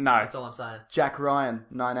kids. No. That's all I'm saying. Jack Ryan,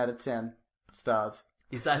 9 out of 10 stars.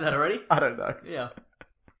 You saying that already? I don't know. Yeah.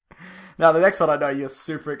 Now, the next one I know you're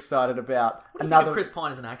super excited about. What do you think of Chris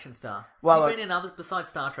Pine as an action star? Well, has he been in others besides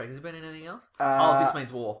Star Trek? Has he been in anything else? This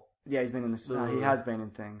Means War. Yeah, he's been in this. He has been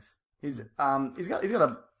in things. He's got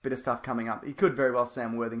a bit of stuff coming up. He could very well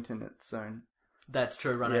Sam Worthington it soon. That's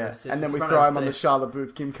true. And then we throw him on the Charlotte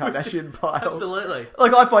Booth Kim Kardashian pile. Absolutely.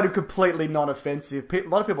 Like, I find him completely non-offensive. A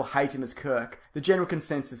lot of people hate him as Kirk. The general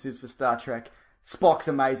consensus is for Star Trek, Spock's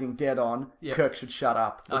amazing, dead on. Yep. Kirk should shut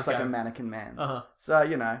up. Looks like a mannequin man. Uh-huh. So,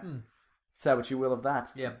 say what you will of that.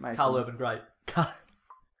 Yeah, Mason. Carl Urban, great.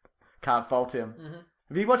 Can't fault him. Mm-hmm.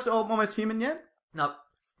 Have you watched Almost Human yet? No.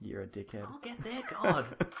 You're a dickhead. I'll get there, God.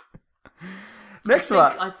 Next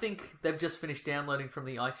one. I think they've just finished downloading from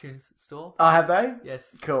the iTunes store. Oh, have they?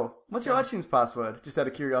 Yes. Cool. What's your iTunes password? Just out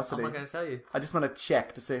of curiosity. I'm not going to tell you. I just want to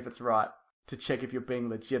check to see if it's right. To check if you're being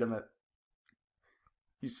legitimate.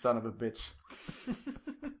 You son of a bitch.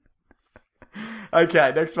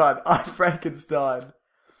 Okay, next one. I Frankenstein.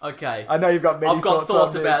 Okay. I know you've got many thoughts on this. I've got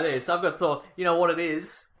thoughts about this. I've got thought. You know what it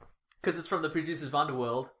is? Because it's from the producers of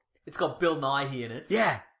Underworld. It's got Bill Nighy in it.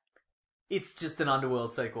 Yeah. It's just an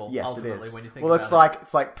Underworld sequel. Yes, ultimately, it is. When you think well, about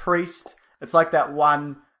it's like Priest. It's like that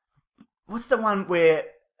one. What's the one where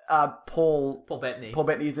Paul Bettany. Paul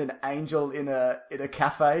Bettany is an angel in a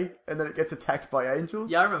cafe, and then it gets attacked by angels.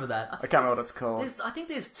 Yeah, I remember that. I can't remember what it's called. I think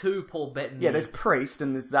there's two Paul Bettany. Yeah, there's Priest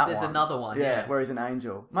and there's that one. There's another one. Yeah, where he's an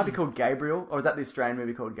angel. Might be called Gabriel, or is that the Australian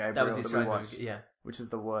movie called Gabriel? That was the Australian movie. Yeah. which is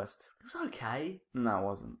the worst. It was okay. No, it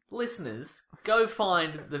wasn't. Listeners, go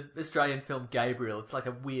find the Australian film Gabriel. It's like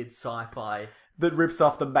a weird sci-fi. That rips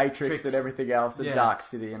off the Matrix and everything else, and Dark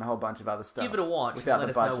City and a whole bunch of other stuff. Give it a watch. Without Let the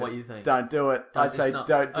us budget. know what you think. Don't do it. I say don't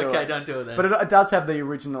do it. Okay, don't do it then. But it does have the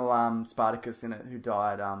original Spartacus in it, who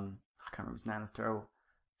died. I can't remember his name. It's terrible.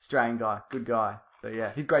 Australian guy, good guy. But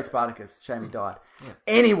yeah, he's great Spartacus. Shame he died. Yeah.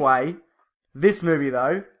 Anyway, this movie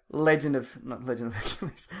though, not Legend of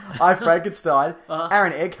Hercules. I Frankenstein.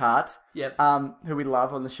 Aaron Eckhart. Yep. Who we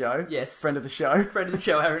love on the show. Yes. Friend of the show. Friend of the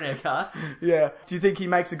show, Aaron Eckhart. Yeah. Do you think he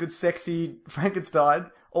makes a good sexy Frankenstein?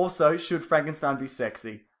 Also, should Frankenstein be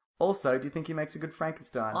sexy? Also, do you think he makes a good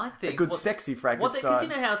Frankenstein? I think... A good sexy Frankenstein. Because you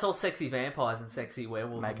know how it's all sexy vampires and sexy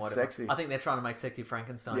werewolves Make and it whatever. sexy. I think they're trying to make sexy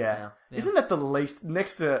Frankensteins Yeah. now. Yeah. Isn't that the least...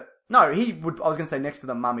 Next to... No, he would... I was going to say next to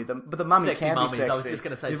the mummy. But the mummy Sexy can mummies, be sexy. I was just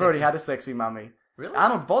going to say You've sexy. already had a sexy mummy. Really?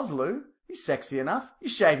 Arnold Vosloo, he's sexy enough. You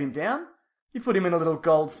shave him down. You put him in a little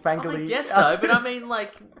gold spangly... I guess so, but I mean,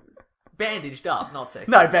 like... Bandaged up, not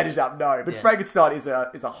sexy. No, bandaged up, no. But Yeah. Frankenstein is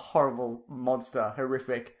a horrible monster,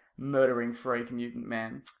 horrific, murdering freak mutant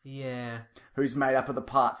man Yeah. who's made up of the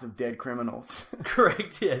parts of dead criminals.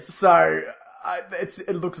 Correct, yes. So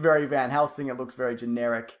it looks very Van Helsing. It looks very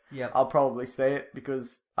generic. Yep. I'll probably see it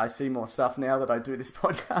because I see more stuff now that I do this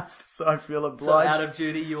podcast, so I feel obliged. So out of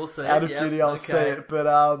duty, you will see it. Out of Yep, duty, I'll see it. But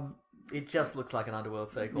it just looks like an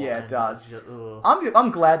Underworld sequel. yeah, and it does. it's just, ugh.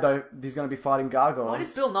 I'm glad though he's going to be fighting gargoyles. Why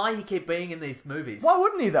does Bill Nighy keep being in these movies? Why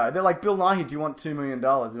wouldn't he though? They're like, Bill Nighy, do you want $2 million? I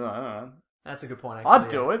don't know. That's a good point, actually. I'd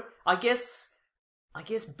do it. I guess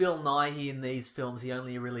Bill Nighy in these films, he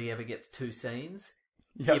only really ever gets 2 scenes.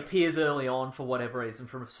 Yep. He appears early on for whatever reason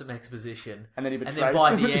from some exposition. And then he betrays And then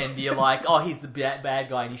by them. the end, you're like, oh, he's the bad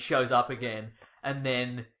guy, and he shows up again. And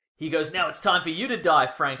then he goes, now it's time for you to die,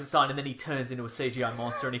 Frankenstein. And then he turns into a CGI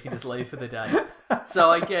monster and he can just leave for the day. So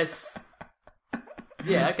I guess...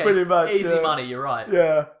 Yeah, okay. Pretty much, Easy yeah. money, you're right.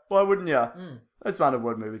 Yeah, why wouldn't you? Those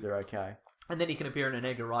Underworld movies are okay. And then he can appear in an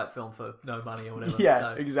Edgar Wright film for no money or whatever. Yeah, so.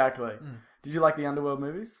 exactly. Did you like the Underworld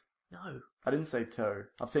movies? No. I didn't see 2.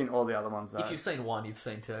 I've seen all the other ones though. If you've seen 1, you've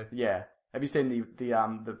seen 2. Yeah. Have you seen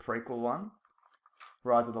the prequel one?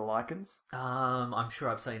 Rise of the Lycans? I'm sure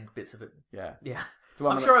I've seen bits of it. Yeah. Yeah. It's the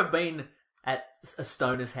one I'm with sure I've been at a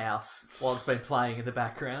stoner's house while it's been playing in the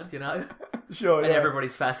background, you know? Sure, And yeah.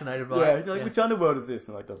 everybody's fascinated by Yeah, it. you're like, which Underworld is this?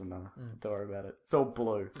 And like, doesn't matter. Don't worry about it. It's all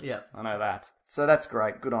blue. Yeah. I know that. So that's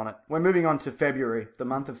great. Good on it. We're moving on to February, the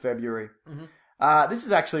month of February. This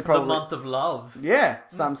is actually probably... The month of love. Yeah,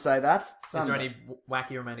 some say that. Is there any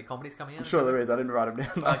wacky romantic comedies coming out? I'm sure there is. I didn't write them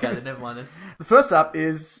down. Okay, then never mind then. The first up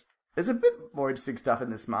is... There's a bit more interesting stuff in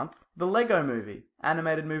this month. The Lego Movie.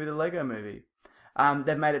 Animated movie, The Lego Movie.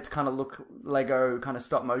 They've made it to kind of look Lego kind of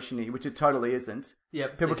stop motion-y, which it totally isn't.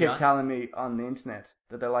 Yep, People CGI. keep telling me on the internet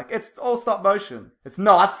that they're like, it's all stop motion. It's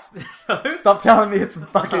not. Stop telling me it's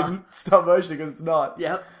fucking stop motion because it's not.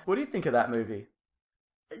 Yep. What do you think of that movie?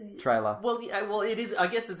 Trailer. Well, yeah, it is. I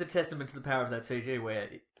guess it's a testament to the power of that CG, where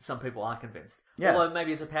some people are convinced. Yeah. Although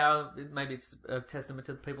maybe it's a testament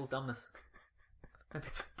to people's dumbness. Maybe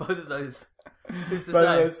it's both of those. It's the Both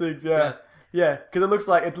same. of those things, yeah. Yeah, because it looks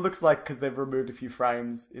like because they've removed a few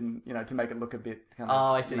frames in to make it look a bit kind of.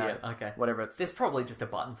 Oh, I see. Yeah, okay. Whatever it's. There's probably just a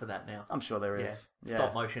button for that now. I'm sure there is. Yeah.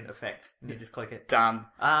 Stop motion effect. And you just click it. Done.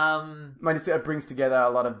 I mean, it brings together a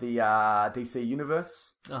lot of the DC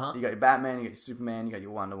universe. Uh-huh. You got your Batman, you got your Superman, you got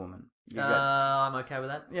your Wonder Woman. I'm okay with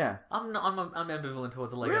that. Yeah. I'm ambivalent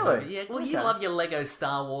towards the Lego Really? movie. Yeah. Well, Okay. you love your Lego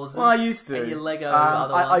Star Wars. Well, I used to. And your Lego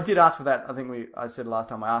other ones. I did ask for that. I think I said last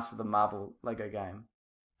time I asked for the Marvel Lego game.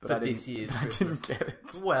 But For I didn't, this year's I Christmas. didn't get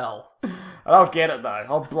it. Well, I'll get it though.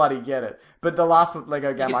 I'll bloody get it. But the last Lego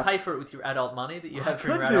you game, can pay for it with your adult money that you I have from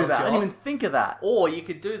your could do adult that. job. I didn't even think of that. Or you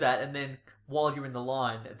could do that, and then while you're in the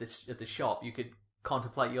line at the shop, you could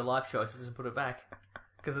contemplate your life choices and put it back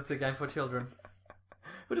because it's a game for children.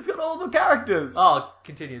 But it's got all the characters. Oh,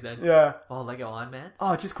 continue then. Yeah. Oh, Lego Iron Man.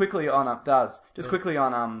 Oh, just quickly on quickly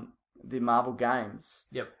on the Marvel games.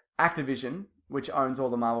 Yep. Activision, which owns all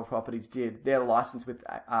the Marvel properties, did their license with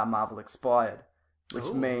Marvel expired, which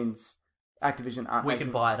Ooh. means Activision aren't. We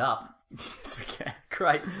can buy it up. Yes, we can.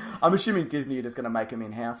 Great. I'm assuming Disney are just going to make them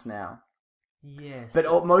in house now. Yes.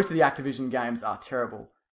 But most of the Activision games are terrible.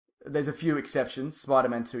 There's a few exceptions.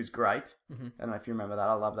 Spider-Man 2 is great. Mm-hmm. I don't know if you remember that.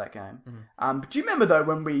 I love that game. Mm-hmm. But do you remember though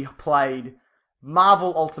when we played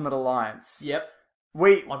Marvel Ultimate Alliance? Yep. On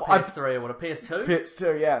PS3 or what? A PS2?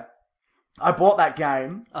 PS2, yeah. I bought that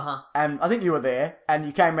game, Uh-huh. and I think you were there, and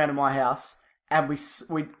you came round to my house, and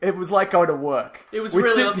it was like going to work. It was We'd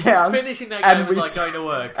really sit down, finishing that and game was we like going to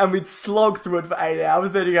work. And we'd slog through it for 8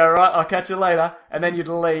 hours. Then you go, right, I'll catch you later. And then you'd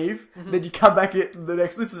leave. Then you come back in the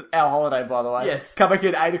next. This is our holiday, by the way. Yes. Come back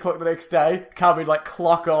in 8 o'clock the next day. Come in like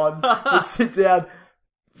clock on. We'd sit down,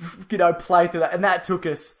 play through that, and that took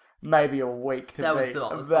us maybe a week to beat.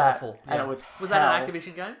 That was that. awful. And Yeah. it was Was hell. that an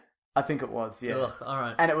Activision game? I think it was, yeah. Ugh, all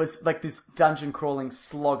right. And it was like this dungeon crawling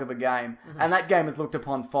slog of a game. And that game is looked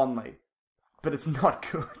upon fondly. But it's not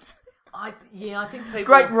good. I think people...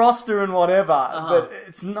 Great roster and whatever, but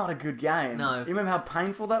it's not a good game. No. You remember how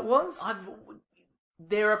painful that was?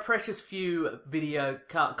 There are precious few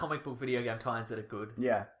comic book video game tie-ins that are good.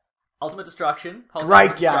 Yeah. Ultimate Destruction.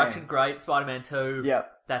 Great game. Great. Spider-Man 2.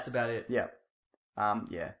 Yep. That's about it. Yeah.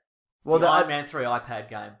 Yeah. Well, the Iron Man 3 iPad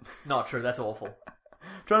game. Not true. That's awful.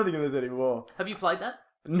 I'm trying to think if there's any more. Have you played that?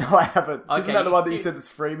 No, I haven't. Okay, Isn't that the one that you said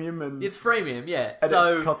that's freemium? And it's freemium, yeah. And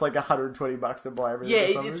so it costs like $120 to buy everything. Yeah,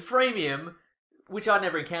 or something? it's freemium, which I'd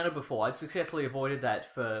never encountered before. I'd successfully avoided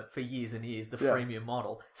that for years and years, the freemium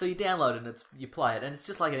model. So you download it and you play it, and it's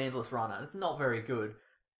just like an endless runner. It's not very good,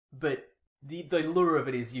 but the lure of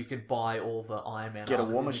it is you can buy all the Iron Man Get a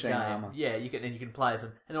armors War in the Machine game. armor. Yeah, you can play as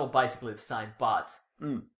them, and they're all basically the same, but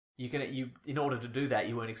you in order to do that,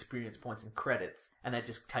 you earn experience points and credits, and that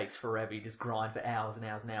just takes forever. You just grind for hours and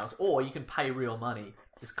hours and hours, or you can pay real money.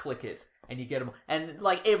 Just click it, and you get them. And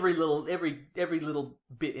like every little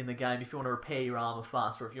bit in the game, if you want to repair your armor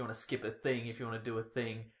faster, if you want to skip a thing, if you want to do a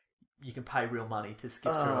thing, you can pay real money to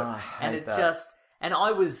skip through it. And it that. and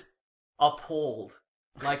I was appalled.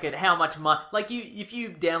 Like at how much money, if you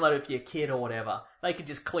download it for your kid or whatever, they could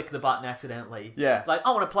just click the button accidentally. Yeah. Like,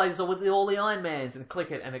 I want to play this with all the Iron Mans and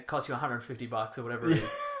click it and it costs you $150 or whatever it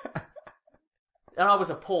is. And I was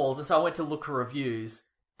appalled, and so I went to look for reviews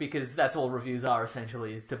because that's all reviews are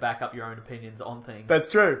essentially, is to back up your own opinions on things. That's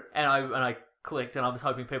true. And I clicked and I was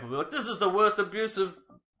hoping people would be like, this is the worst abuse of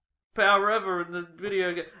power ever in the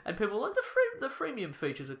video game. And people were like, the freemium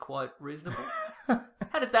features are quite reasonable.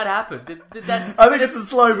 How did that happen? Did that? I think it's a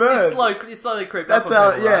slow burn. It's slowly creeped That's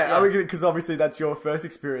up. how, People, right? I mean, because obviously that's your first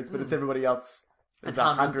experience, but it's everybody else. It's a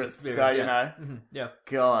hundredth, so you know. Mm-hmm, yeah.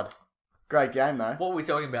 God, great game though. What were we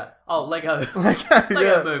talking about? Oh, Lego.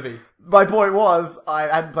 Lego movie. My point was, I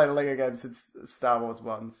hadn't played a Lego game since Star Wars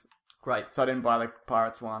ones. Great. So I didn't buy the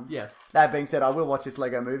Pirates one. Yeah. That being said, I will watch this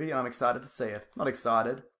Lego movie, and I'm excited to see it. Not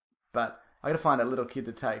excited, but I got to find a little kid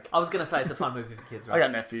to take. I was going to say it's a fun movie for kids, right? I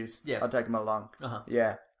got nephews. Yeah. I'll take them along. Uh-huh.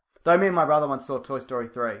 Yeah. Though me and my brother once saw Toy Story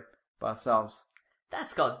 3 by ourselves.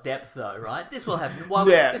 That's got depth, though, right? This will have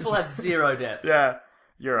This will have zero depth. Yeah,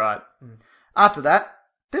 you're right. After that,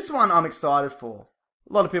 this one I'm excited for.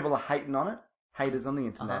 A lot of people are hating on it. Haters on the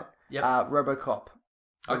internet. Yep. RoboCop.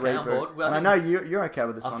 a Okay, I'm reboot. bored. Well, and I know you're okay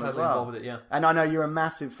with this I'm one totally as well. involved with it, yeah. And I know you're a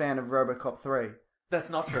massive fan of RoboCop 3. That's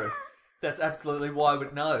not true. That's absolutely why I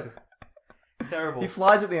would know. Terrible. He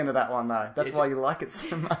flies at the end of that one, though. That's why you like it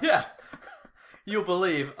so much. Yeah. You'll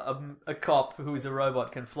believe a cop who is a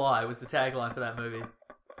robot can fly was the tagline for that movie.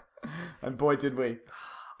 And boy, did we.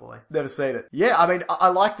 Boy. Never seen it. Yeah, I mean, I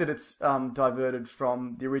like that it's diverted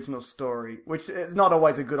from the original story, which is not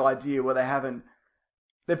always a good idea where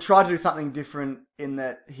they've tried to do something different in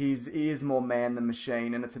that he is more man than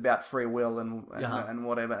machine, and it's about free will and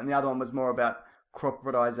whatever. And the other one was more about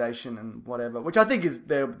corporatization and whatever, which I think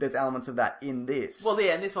there's elements of that in this. Well,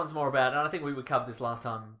 yeah, and this one's more about, and I think we covered this last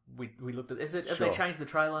time we looked at. Have they changed the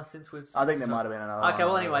trailer since we've? I think there might have been another. Okay,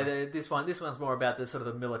 one, well, anyway, this one's more about the sort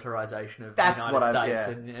of the militarization of the That's United what States yeah.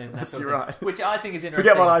 and that That's sort of right. thing, which I think is interesting.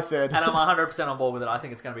 Forget what I said. And I'm 100% on board with it. I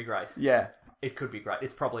think it's going to be great. Yeah. It could be great.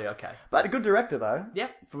 It's probably okay. But a good director, though. Yeah.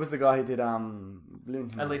 It was the guy who did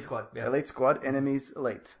Elite Squad. Yeah. Elite Squad, Enemies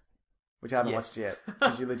Elite, which I haven't Yes. watched yet.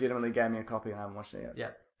 Because you legitimately gave me a copy and I haven't watched it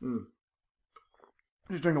yet. Yeah.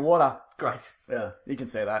 Just drinking water. Great. Yeah. You can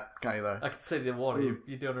see that, can't you, though? I can see the water.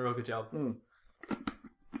 You're doing a real good job.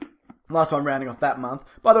 Last one rounding off that month.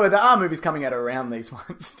 By the way, there are movies coming out around these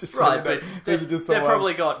ones. Just so Right, you know. but These are just the they've ones.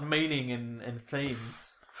 probably got meaning and themes.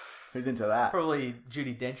 Who's into that? Probably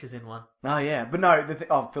Judi Dench is in one. Oh, yeah. But no,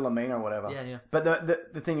 Philomena or whatever. Yeah, yeah. But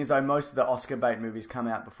the thing is, though, most of the Oscar bait movies come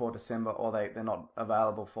out before December, or they're not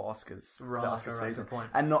available for Oscars. The Oscar season. good point.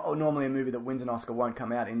 And normally a movie that wins an Oscar won't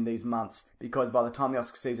come out in these months, because by the time the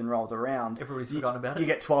Oscar season rolls around... Everybody's forgotten about it. You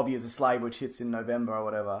get 12 Years a Slave, which hits in November or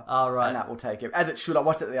whatever. Oh, right. And that will take it. As it should. I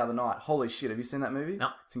watched it the other night. Holy shit, have you seen that movie? No.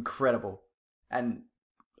 It's incredible. And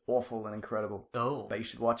awful and incredible. Oh. But you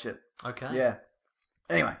should watch it. Okay. Yeah.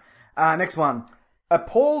 Anyway, next one. A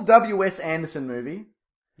Paul W.S. Anderson movie.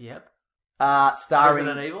 Yep. Starring...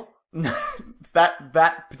 Resident Evil? No, it's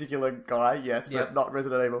that particular guy, yes, but Yep. not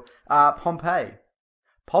Resident Evil. Pompeii.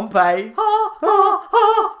 Pompeii.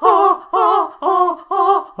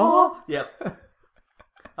 Yep.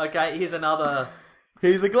 Okay, here's another.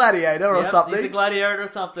 He's a gladiator or something. He's a gladiator or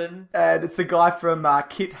something. And it's the guy from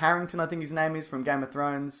Kit Harington, I think his name is, from Game of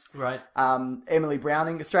Thrones. Right. Emily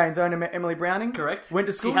Browning, Australian's own Emily Browning. Correct. Went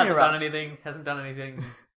to school She hasn't near done us. hasn't done anything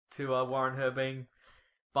to warrant her being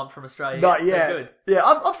bumped from Australia. Not yet. yet. So good. Yeah,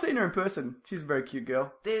 I've seen her in person. She's a very cute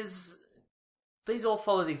girl. These all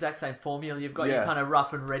follow the exact same formula. You've got Yeah. your kind of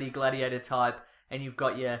rough and ready gladiator type, and you've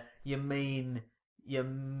got your mean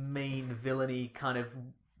villainy kind of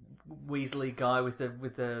Weasley guy with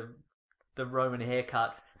the Roman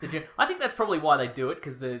haircut. I think that's probably why they do it,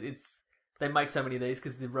 because they make so many of these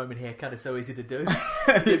because the Roman haircut is so easy to do.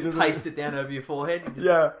 Just paste it down over your forehead.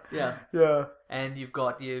 Yeah. And you've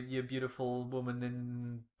got your beautiful woman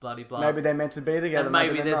in bloody blah. Maybe they're meant to be together. And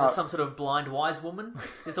maybe they're there's not. some sort of blind wise woman.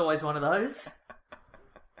 There's always one of those.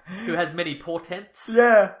 Who has many portents.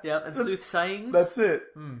 Yeah. Yeah, and soothsayings. That's it.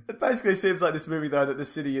 It basically seems like this movie, though, that the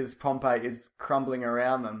city is Pompeii is crumbling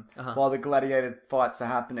around them while the gladiator fights are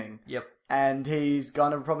happening. Yep. And he's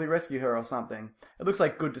going to probably rescue her or something. It looks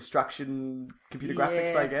like good destruction computer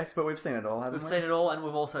graphics, I guess, but we've seen it all, haven't we? We've seen it all, and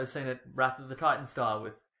we've also seen it Wrath of the Titan style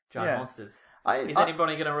with giant monsters. Is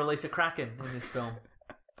anybody going to release a Kraken in this film?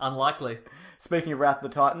 Unlikely. Speaking of Wrath of the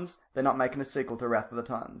Titans, they're not making a sequel to Wrath of the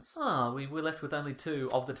Titans. Oh, we're left with only 2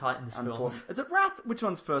 of the Titans films. Is it Wrath? Which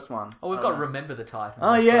one's the first one? Oh, we've got Remember the Titans.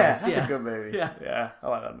 Oh, yeah. That's a good movie. Yeah. I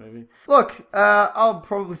like that movie. Look, I'll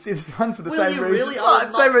probably see this one for the same reason. Really?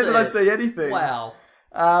 Same reason I see anything. Wow.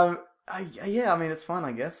 Yeah, I mean, it's fine,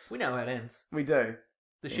 I guess. We know how it ends. We do.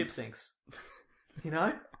 The ship sinks. You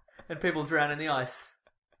know? And people drown in the ice.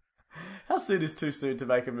 How soon is too soon to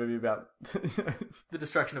make a movie about... The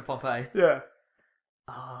destruction of Pompeii. Yeah.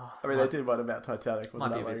 Oh, I mean, they did one about Titanic, wasn't might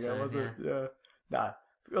that be a bit long ago, soon, was it? Yeah. Nah.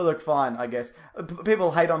 It'll look fine, I guess.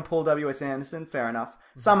 People hate on Paul W.S. Anderson, fair enough.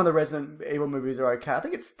 Some of the Resident Evil movies are okay. I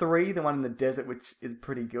think it's 3, the one in the desert, which is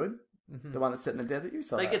pretty good. The one that's set in the desert, you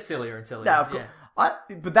saw They that. get sillier and sillier. Yeah, of course.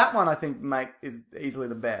 But that one, I think, is easily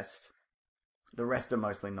the best. The rest are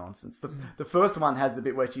mostly nonsense. The first one has the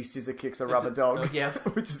bit where she scissor kicks a rubber dog,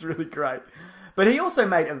 which is really great. But he also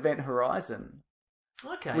made Event Horizon,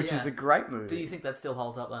 which is a great movie. Do you think that still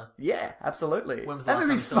holds up though? Yeah, absolutely. When was the that last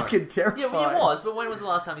movie's time you saw fucking it? terrifying. Yeah, it was. But when was the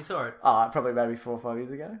last time you saw it? Oh, probably maybe 4 or 5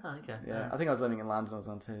 years ago. Oh, okay. Yeah, I think I was living in London. I was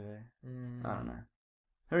on TV. I don't know.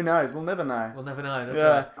 Who knows? We'll never know. We'll never know. That's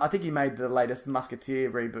right. I think he made the latest Musketeer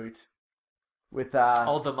reboot with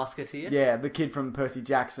the Musketeer. Yeah, the kid from Percy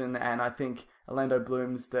Jackson, and I think Orlando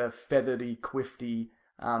Bloom's the feathery, quifty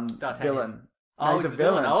villain. Oh, he's the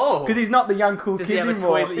villain. Oh, because he's not the young cool kid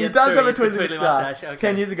anymore. He does have a Tweedly moustache. Okay.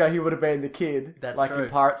 10 years ago, he would have been the kid, in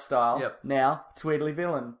pirate style. Yep. Now, Tweedly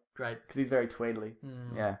villain. Great, because he's very Tweedly.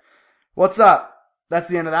 Yeah. What's up? That's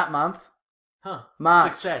the end of that month. Huh.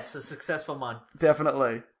 March. A successful month.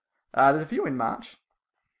 Definitely. There's a few in March.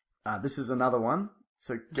 This is another one,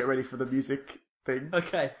 so get ready for the music thing.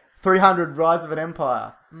 Okay. 300 Rise of an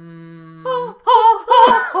Empire.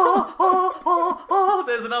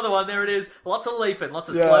 There's another one. There it is. Lots of leaping. Lots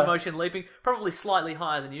of slow motion leaping. Probably slightly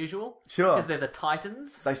higher than usual. Sure. Because they're the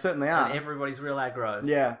Titans. They certainly are. And everybody's real aggro.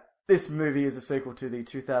 Yeah. This movie is a sequel to the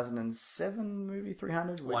 2007 movie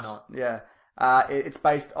 300. Why not? Yeah. It's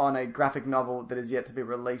based on a graphic novel that is yet to be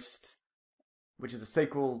released, which is a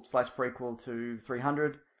sequel/prequel to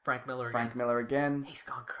 300. Frank Miller again. He's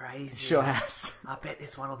gone crazy. Sure has. I bet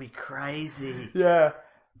this one will be crazy. Yeah.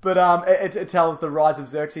 But it tells the rise of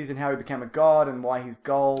Xerxes and how he became a god and why he's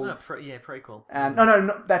gold. Prequel.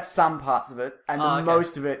 No, that's some parts of it. And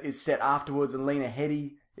most of it is set afterwards, and Lena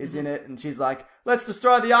Headey is in it, and she's like, let's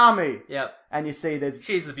destroy the army. Yep. And you see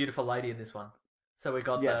she's the beautiful lady in this one. So we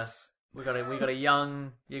got we got a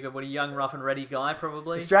young rough and ready guy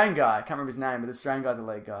probably. Australian guy, I can't remember his name, but the Australian guy's a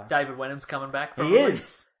lead guy. David Wenham's coming back probably. He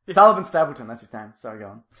is. Sullivan Stapleton, that's his name. Sorry, go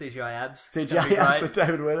on. CGI abs. CGI abs with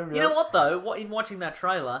David Wenham. You know what though? In watching that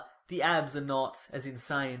trailer, the abs are not as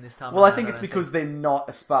insane this time. Well, I think it's because they're not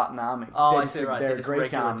a Spartan army. Oh, I see, right. They're a Greek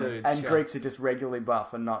regular army. Dudes, and Greeks are just regularly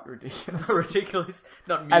buff and not ridiculous. Ridiculous,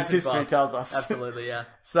 not music as history buff. tells us. Absolutely, yeah.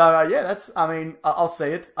 So, I'll see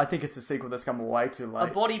it. I think it's a sequel that's come way too late.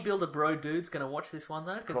 A bodybuilder bro dude's going to watch this one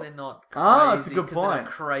though, because they're not crazy. Oh, that's a good point. They're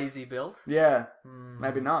not crazy built. Yeah,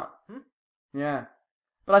 maybe not. Yeah.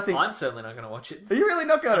 But I think I'm certainly not going to watch it. Are you really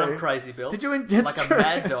not going to? I'm crazy built. Did you? Like a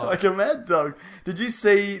mad dog. Like a mad dog. Did you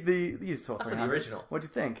see the? You saw I saw the original. What do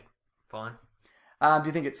you think? Fine. Do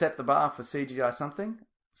you think it set the bar for CGI something?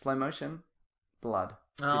 Slow motion, blood.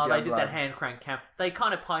 Oh, CGI they did blood. that hand crank camera. They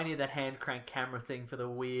kind of pioneered that hand crank camera thing for the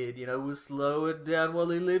weird. We'll slow it down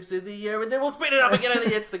while he lives in the air, and then we'll speed it up again and it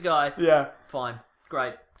hits the guy. Yeah. Fine.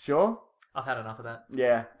 Great. Sure? I've had enough of that.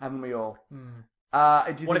 Yeah, haven't we all?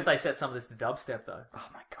 What if they set some of this to dubstep, though? Oh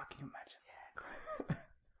my god, can you imagine? Yeah, great.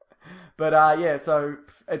 But yeah, so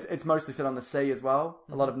it's mostly set on the sea as well.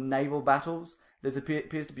 A lot of naval battles. There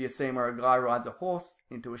appears to be a scene where a guy rides a horse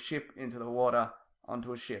into a ship, into the water,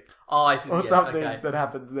 onto a ship. Oh, I see. Or yes, something okay. that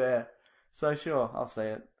happens there. So sure, I'll see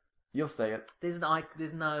it. You'll see it.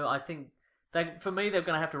 I think... For me, they're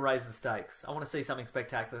going to have to raise the stakes. I want to see something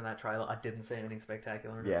spectacular in that trailer. I didn't see anything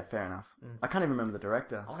spectacular in it. Yeah, fair enough. I can't even remember the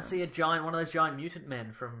director. I want to see one of those giant mutant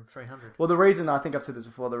men from 300. Well, the reason, I think I've said this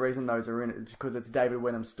before, the reason those are in it is because it's David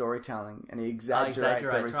Wenham's storytelling, and he exaggerates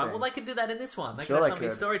everything. Right. Well, they could do that in this one. They Sure could have they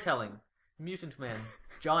somebody's could. storytelling. Mutant men,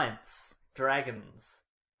 giants, dragons,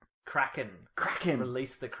 Kraken.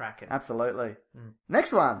 Release the Kraken. Absolutely.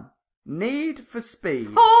 Next one. Need for Speed.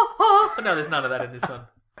 No, there's none of that in this one.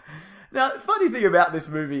 Now, the funny thing about this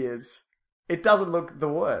movie is, it doesn't look the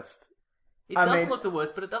worst. It doesn't look the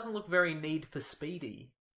worst, but it doesn't look very Need for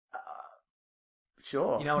Speedy.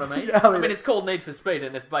 Sure. You know what I mean? Yeah, I mean, it's called Need for Speed,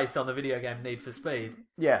 and it's based on the video game Need for Speed.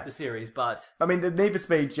 Yeah. The series, but... I mean, the Need for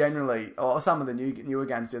Speed generally, or some of the newer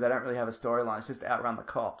games do, they don't really have a storyline. It's just outrun the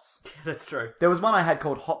cops. Yeah, that's true. There was one I had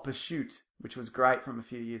called Hot Pursuit, which was great from a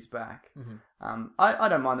few years back. I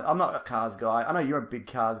don't mind it. I'm not a cars guy. I know you're a big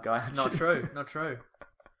cars guy. Not true.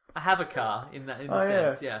 I have a car in the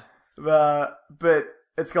sense, yeah. But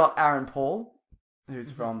it's got Aaron Paul,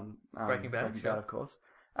 who's from Breaking Bad, sure. of course.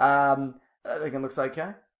 I think it looks okay.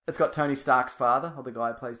 It's got Tony Stark's father, or the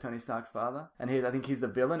guy who plays Tony Stark's father, and I think he's the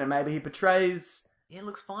villain, and maybe he portrays... Yeah,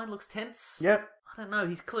 looks fine, looks tense. Yep. I don't know,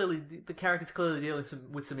 the character's clearly dealing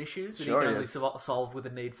with some issues that Sure he can he only is. solve with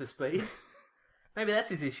a need for speed. Maybe that's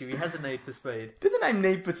his issue, he has a need for speed. Did the name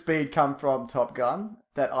Need for Speed come from Top Gun?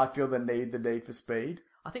 That I feel the need for speed?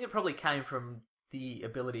 I think it probably came from the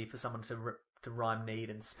ability for someone to rhyme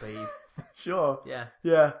need and speed. Sure. Yeah.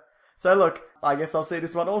 Yeah. So look, I guess I'll see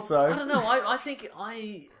this one also. I don't know. I think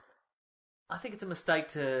it's a mistake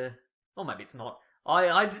to. Or maybe it's not.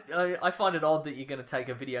 I find it odd that you're going to take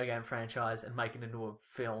a video game franchise and make it into a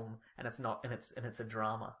film, and it's not, and it's a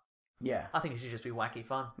drama. Yeah. I think it should just be wacky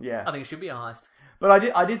fun. Yeah. I think it should be a heist.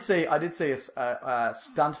 But I did see a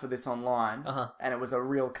stunt for this online, and it was a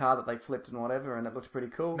real car that they flipped and whatever, and it looked pretty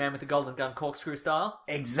cool. Man with the golden gun corkscrew style.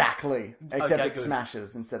 Exactly. Except Okay, it good.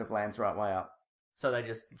 smashes instead of lands right way up. So they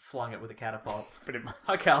just flung it with a catapult. Pretty much.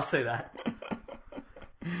 Okay, I'll see that.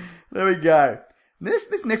 There we go.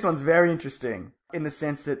 This next one's very interesting in the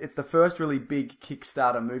sense that it's the first really big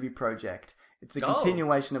Kickstarter movie project. It's the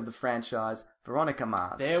continuation of the franchise Veronica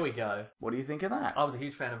Mars. There we go. What do you think of that? I was a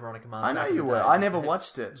huge fan of Veronica Mars. I know back in you the were. day. I never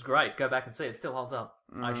watched it. It was great. Go back and see it. It still holds up,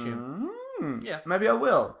 I assume. Yeah. Maybe I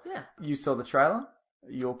will. Yeah. You saw the trailer.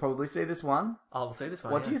 You'll probably see this one. I'll see this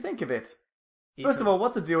one. What do you think of it? First of all,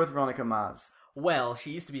 what's the deal with Veronica Mars? Well,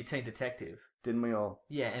 she used to be a teen detective. Didn't we all?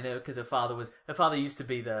 Yeah, and because her father used to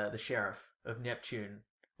be the sheriff of Neptune,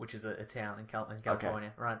 which is a town in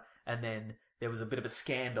California, right? And then there was a bit of a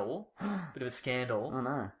scandal. Oh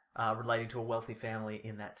no. Relating to a wealthy family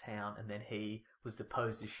in that town, and then he was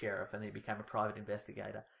deposed as sheriff, and then he became a private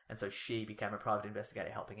investigator, and so she became a private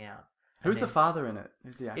investigator helping out. Who's the father in it?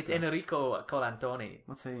 Who's the actor? It's Enrico Colantoni.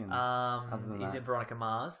 What's he in? He's in Veronica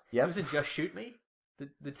Mars. Yep. He was in Just Shoot Me,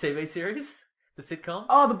 the TV series, the sitcom.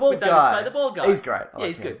 Oh, the bald with David guy. Spade, the bald guy. He's great. I Yeah, like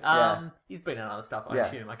he's him. good. Yeah. He's been in other stuff, I Yeah.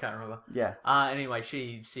 assume. I can't remember. Yeah. Anyway,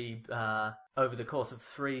 she over the course of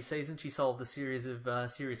 3 seasons, she solved a series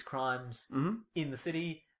of serious crimes in the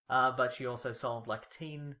city. But she also solved like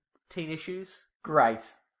teen issues,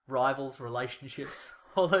 Great. rivals, relationships,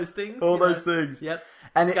 all those things. All those things. Yep.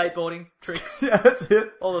 And skateboarding, tricks, Yeah, that's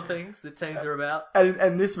it. all the things that teens are about.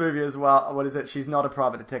 And this movie as well, what is it? She's not a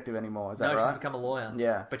private detective anymore, is that No, right? she's become a lawyer.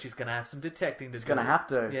 Yeah. But she's going to have some detecting to do. She's going to have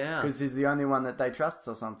to. Yeah. Because she's the only one that they trust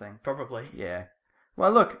or something. Probably. Yeah.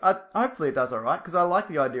 Well, look, hopefully it does all right, because I like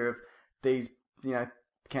the idea of these,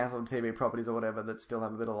 cancelled TV properties or whatever that still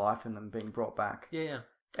have a bit of life in them being brought back. Yeah.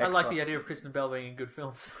 I Excellent. like the idea of Kristen Bell being in good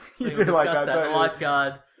films. You We do like discussed that, don't The you?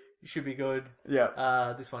 Lifeguard should be good.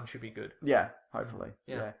 Yeah. This one should be good. Yeah, hopefully.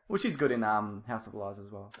 Yeah. Well, she's good in House of Lies as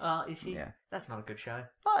well. Is she? Yeah. That's not a good show.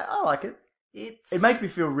 I like it. It makes me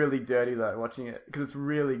feel really dirty, though, watching it, because it's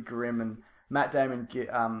really grim, and Matt Damon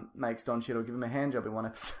makes Don Cheadle give him a handjob in one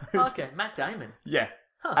episode. Okay, Matt Damon. Yeah.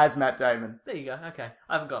 Huh. As Matt Damon. There you go. Okay,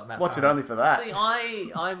 I haven't got Matt. Watch it Damon. only for that. See,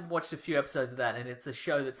 I watched a few episodes of that, and it's a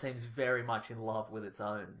show that seems very much in love with its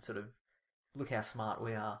own sort of. Look how smart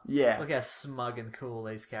we are. Yeah. Look how smug and cool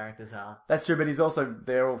these characters are. That's true, but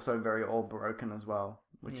they're also very all broken as well,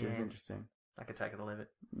 which is interesting. I could take it or leave it.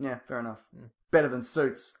 Yeah, fair enough. Better than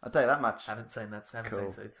Suits. I'll tell you that much. Haven't seen that. Haven't Cool.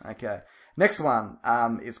 seen Suits. Okay. Next one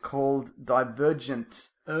is called Divergent.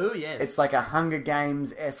 Oh, yes. It's like a Hunger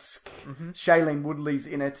Games-esque. Shailene Woodley's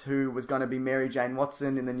in it, who was going to be Mary Jane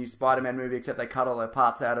Watson in the new Spider-Man movie, except they cut all her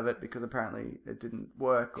parts out of it because apparently it didn't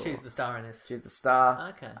work. Or She's the star in this. She's the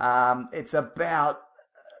star. Okay. It's about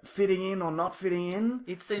fitting in or not fitting in.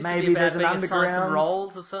 It seems Maybe to be about there's an being assigned underground some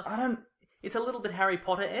roles of stuff. I don't. It's a little bit Harry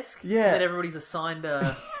Potter-esque. Yeah. That everybody's assigned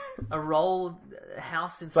a role, a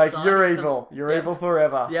house in It's like, society. you're or evil. something. You're evil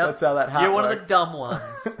forever. Yep. That's how that hat You're one works. of the dumb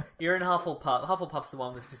ones. You're in Hufflepuff. Hufflepuff's the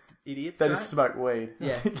one that's just idiots, They right? just smoke weed.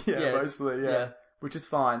 Yeah. yeah, mostly, yeah. Which is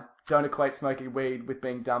fine. Don't equate smoking weed with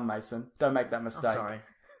being dumb, Mason. Don't make that mistake. I'm sorry.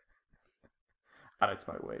 I don't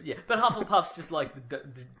smoke weed. Yeah, but Hufflepuff's just like the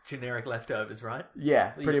generic leftovers, right? Yeah,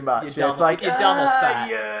 pretty much. You're Yeah, dumb, it's like, if you're dumb or fat,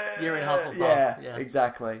 yeah, you're in Hufflepuff. Yeah,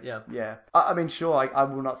 exactly. Yeah. I mean, sure, I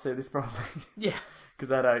will not see this probably. Yeah.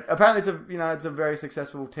 Because I don't. Apparently, it's a very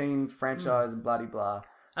successful teen franchise and bloody blah.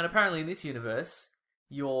 And apparently in this universe,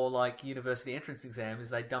 your like university entrance exam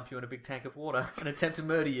is they dump you in a big tank of water and attempt to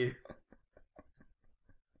murder you.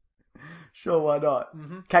 Sure, why not?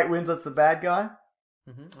 Kate Winslet's the bad guy.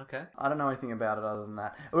 Okay. I don't know anything about it other than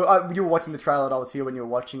that. You were watching the trailer and I was here when you were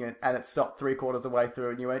watching it, and it stopped 3/4 of the way through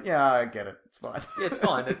and you went, yeah, I get it. It's fine. Yeah, it's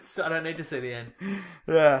fine. I don't need to see the end.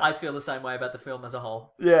 Yeah. I feel the same way about the film as a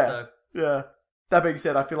whole. Yeah. So, yeah. That being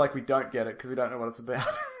said, I feel like we don't get it because we don't know what it's about.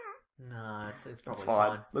 no, it's probably It's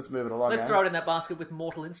fine. Let's move it along. Let's throw it in that basket with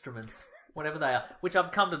Mortal Instruments, whatever they are, which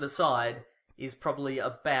I've come to decide is probably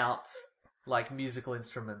about like musical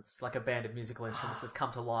instruments, like a band of musical instruments that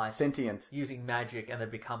come to life. Sentient. Using magic and they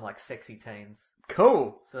become like sexy teens.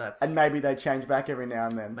 Cool. So that's... And maybe they change back every now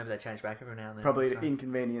and then. Maybe they change back every now and then. Probably at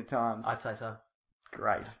inconvenient times. I'd say so.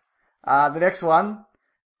 Great. The next one,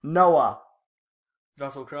 Noah.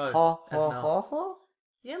 Russell Crowe. Ho.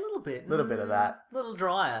 Yeah, a little bit. A little bit of that. A little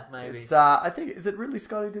drier, maybe. It's, I think, is it Ridley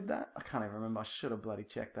Scott who did that? I can't even remember. I should have bloody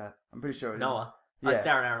checked that. I'm pretty sure it is. Noah. Yeah. That's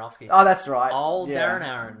Darren Aronofsky. Oh, that's right. Old yeah. Darren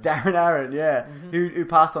Aron. Darren Aron, yeah. Who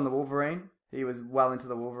passed on the Wolverine. He was well into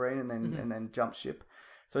the Wolverine and then jumped ship.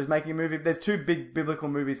 So he's making a movie. There's two big biblical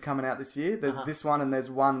movies coming out this year. There's this one and there's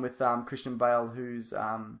one with Christian Bale who's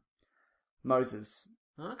Moses.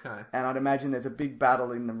 Okay. And I'd imagine there's a big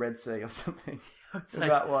battle in the Red Sea or something.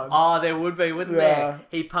 That one. Oh, there would be, wouldn't there?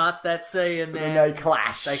 He parts that sea and then they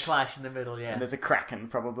clash. They clash in the middle, yeah. And there's a kraken,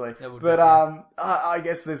 probably. But I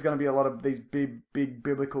guess there's going to be a lot of these big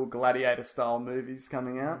biblical gladiator-style movies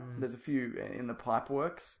coming out. There's a few in the pipe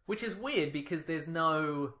works. Which is weird because there's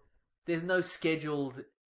no scheduled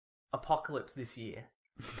apocalypse this year.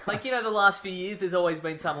 Like, the last few years, there's always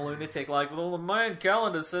been some lunatic like, well, the Mayan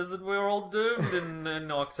calendar says that we're all doomed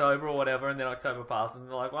in October or whatever, and then October passes, and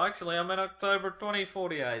they're like, well, actually, I meant October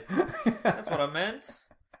 2048. That's what I meant.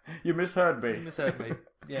 You misheard me.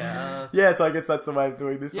 Yeah. Yeah, so I guess that's the way of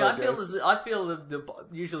doing this. Yeah, I feel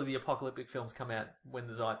usually the apocalyptic films come out when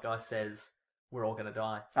the zeitgeist says we're all going to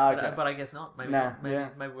die. Okay. But I guess not.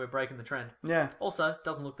 Maybe we're breaking the trend. Yeah. Also,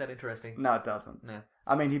 doesn't look that interesting. No, it doesn't. No.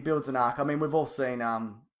 I mean, he builds an ark. I mean, we've all seen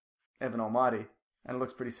Evan Almighty, and it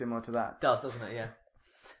looks pretty similar to that. Doesn't it? Yeah.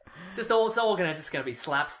 It's all going to be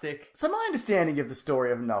slapstick. So my understanding of the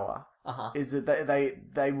story of Noah is that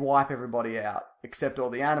they wipe everybody out except all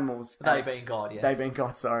the animals. They being God, yes. They being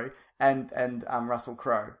God, sorry, and Russell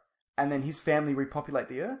Crowe, and then his family repopulate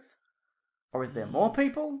the earth, or is there more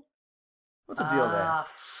people? What's the deal there?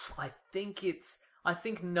 I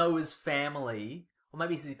think Noah's family, or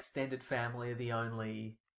maybe his extended family, are the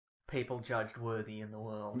only people judged worthy in the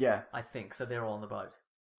world. Yeah. I think, so they're all on the boat.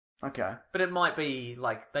 Okay. But it might be,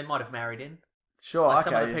 like, they might have married in. Sure, like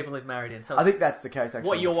okay. Some of the people have married in. So I think that's the case, actually.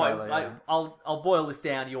 What you're trailer, worried, I'll boil this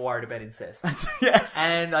down, you're worried about incest. Yes.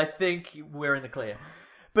 And I think we're in the clear.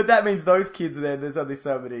 But that means those kids there, there's only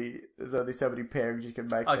so many pairings you can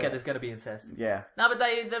make. Okay, there. there's going to be incest. Yeah. No, but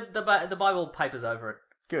the Bible papers over it.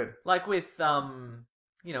 Good. Like with Adam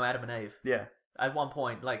and Eve. Yeah. At one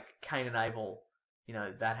point, like Cain and Abel,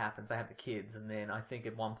 that happens. They have the kids, and then I think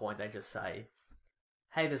at one point they just say,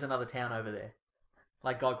 "Hey, there's another town over there."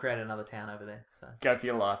 Like God created another town over there. So go for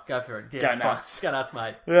your life. Go for it. Yeah, go it's nuts. Fine. Go nuts,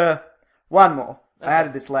 mate. Yeah. One more. Okay. I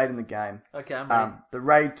added this late in the game. Okay, I'm ready. The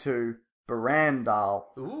Raid 2 Barandal.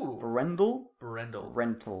 Ooh. Barendal?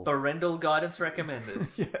 Rental. Barendal guidance recommended.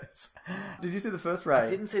 Yes. Did you see the first Raid? I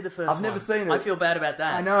didn't see the first I've one. never seen it. I feel bad about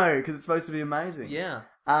that. I know, because it's supposed to be amazing. Yeah.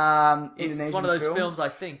 It's one of those films, I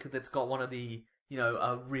think, that's got one of the,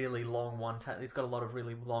 a really long it's got a lot of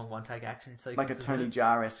really long one-take action sequences. Like a Tony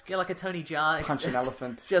Jaa-esque. Yeah, like a Tony Jaa. Punch an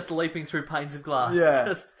elephant. Just leaping through panes of glass. Yeah.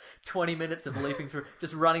 Just 20 minutes of leaping through,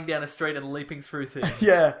 just running down a street and leaping through things.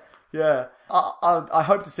 Yeah. Yeah. I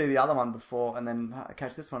hope to see the other one before and then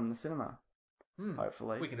catch this one in the cinema.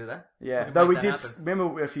 Hopefully. We can do that. Yeah. Though we did...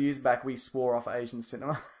 Remember a few years back we swore off Asian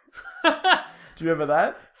cinema? Do you remember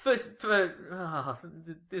that? This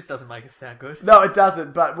doesn't make us sound good. No, it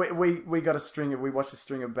doesn't. But we got a string of... We watched a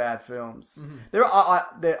string of bad films.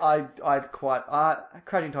 Crouching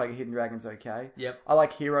Tiger, Hidden Dragon's okay. Yep. I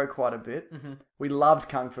like Hero quite a bit. We loved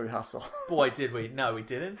Kung Fu Hustle. Boy, did we. No, we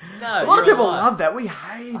didn't. No, a lot of people loved that. We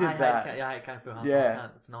hated that. I hate Kung Fu Hustle. Yeah.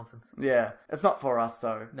 It's nonsense. Yeah. It's not for us,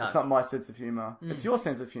 though. No. It's not my sense of humour. It's your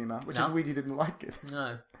sense of humour, which is weird you didn't like it.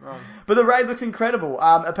 No, wrong. But The Raid looks incredible.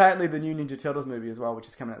 Apparently the new Ninja Turtles movie as well, which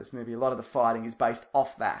is coming out this movie, a lot of the fighting is based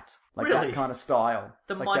off that. Like really? That kind of style.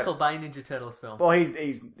 The like Michael Bay Ninja Turtles film. Well, he's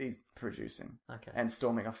producing. Okay. And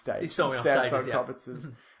storming off stage. He's storming off stage, yeah.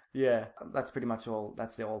 Yeah, that's pretty much all.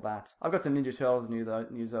 That's all that. I've got some Ninja Turtles news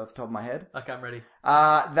off the top of my head. Okay, I'm ready.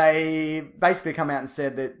 They basically come out and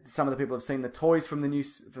said that some of the people have seen the toys from the new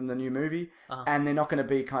movie, and they're not going to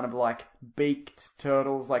be kind of like beaked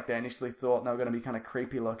turtles like they initially thought. And they were going to be kind of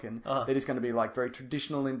creepy looking. They're just going to be like very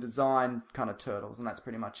traditional in design kind of turtles, and that's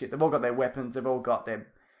pretty much it. They've all got their weapons. They've all got their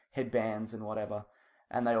headbands and whatever,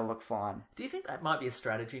 and they all look fine. Do you think that might be a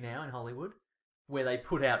strategy now in Hollywood, where they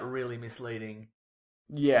put out really misleading?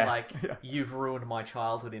 Yeah. Like, you've ruined my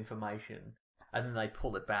childhood information. And then they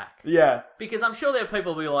pull it back. Yeah. Because I'm sure there are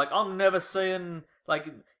people who be like, I'm never seeing... Like,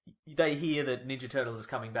 they hear that Ninja Turtles is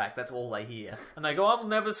coming back. That's all they hear. And they go, I've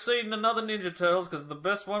never seen another Ninja Turtles because the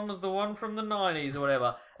best one was the one from the 90s or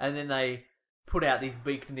whatever. And then they put out this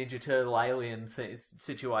beaked Ninja Turtle alien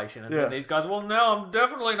situation. And then these guys, well, no, I'm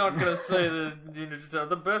definitely not going to see the Ninja Turtle.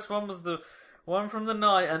 The best one was the one from the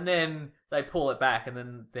night. And then they pull it back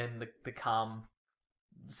and then the calm...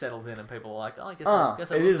 settles in and people are like, I guess I'll it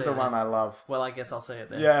see is the it one then. I love. Well, I guess I'll see it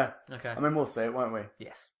then. Yeah. Okay. I mean, we'll see it, won't we?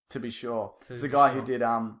 Yes. To be sure. It's the be guy sure. who did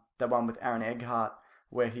that one with Aaron Eckhart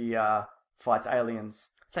where he fights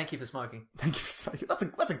aliens. Thank you for smoking. Thank you for smoking.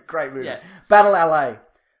 That's a great movie. Yeah. Battle LA,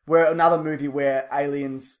 where another movie where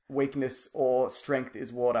aliens' weakness or strength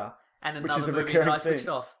is water. And another which is a movie recurring that I theme. switched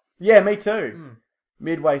off. Yeah, me too.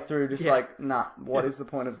 Midway through, just like, nah, what is the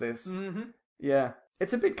point of this? Mm-hmm. Yeah.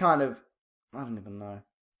 It's a bit kind of, I don't even know.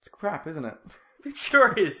 It's crap, isn't it? It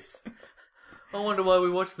sure is. I wonder why we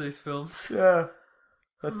watch these films. Yeah.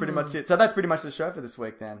 That's pretty much it. So that's pretty much the show for this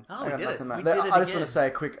week then. Oh, I we did it. I We just did it want again. to say a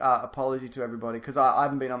quick apology to everybody because I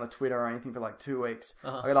haven't been on the Twitter or anything for like 2 weeks.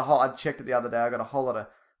 I checked it the other day. We got a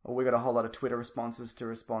whole lot of Twitter responses to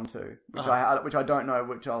respond to, which I don't know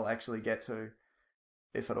which I'll actually get to,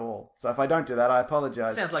 if at all. So if I don't do that, I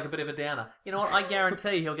apologize. Sounds like a bit of a downer. You know what? I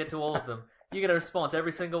guarantee he'll get to all of them. You get a response,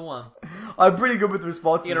 every single one. I'm pretty good with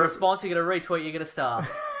responses. You get a response, you get a retweet, you get a star.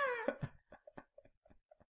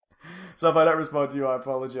 So if I don't respond to you, I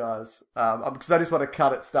apologise. Because I just want to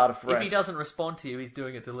cut it, start afresh. If he doesn't respond to you, he's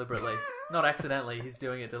doing it deliberately. Not accidentally, he's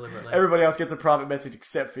doing it deliberately. Everybody else gets a private message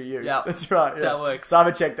except for you. Yeah, that's right. That's how it works. So I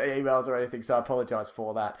haven't checked the emails or anything, so I apologise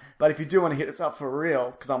for that. But if you do want to hit us up for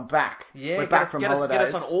real, because I'm back. Yeah, we're back from holidays. Get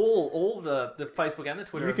us on all the Facebook and the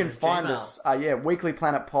Twitter. You can and find Gmail. us. Weekly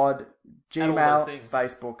Planet Pod, And all Gmail, those things.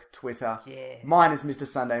 Facebook, Twitter. Yeah. Mine is Mr.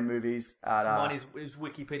 Sunday Movies. Mine is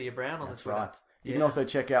Wikipedia Brown on the Twitter. Right. You Yeah. can also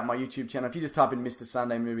check out my YouTube channel. If you just type in Mr.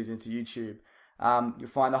 Sunday Movies into YouTube, you'll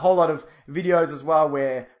find a whole lot of videos as well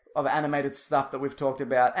of animated stuff that we've talked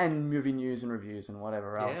about and movie news and reviews and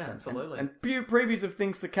whatever else. Yeah, absolutely. And previews of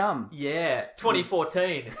things to come. Yeah,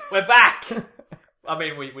 2014. We're back! I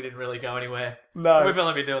mean, we didn't really go anywhere. No. We've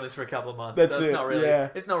only been doing this for a couple of months. That's so it's it, not really, yeah.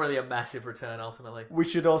 It's not really a massive return, ultimately. We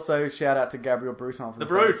should also shout out to Gabriel Bruton for the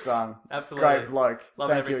Brutes. theme song. Absolutely. Great bloke. Love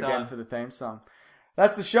it Thank every you again time. for the theme song.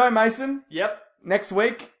 That's the show, Mason. Yep. Next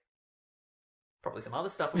week. Probably some other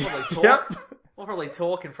stuff. We'll probably talk. Yep. We'll probably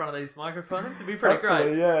talk in front of these microphones. It'd be pretty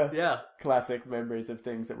Hopefully, great. Yeah. Yeah. Classic memories of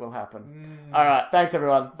things that will happen. All right. Thanks,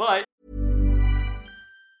 everyone. Bye.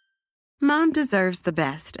 Mom deserves the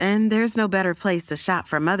best, and there's no better place to shop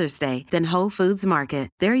for Mother's Day than Whole Foods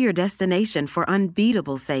Market. They're your destination for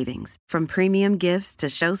unbeatable savings, from premium gifts to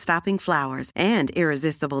show-stopping flowers and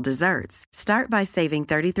irresistible desserts. Start by saving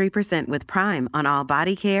 33% with Prime on all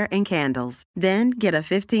body care and candles. Then get a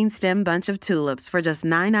 15-stem bunch of tulips for just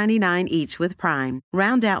 $9.99 each with Prime.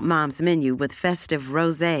 Round out Mom's menu with festive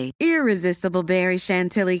rosé, irresistible berry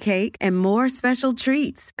chantilly cake, and more special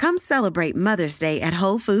treats. Come celebrate Mother's Day at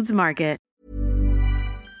Whole Foods Market.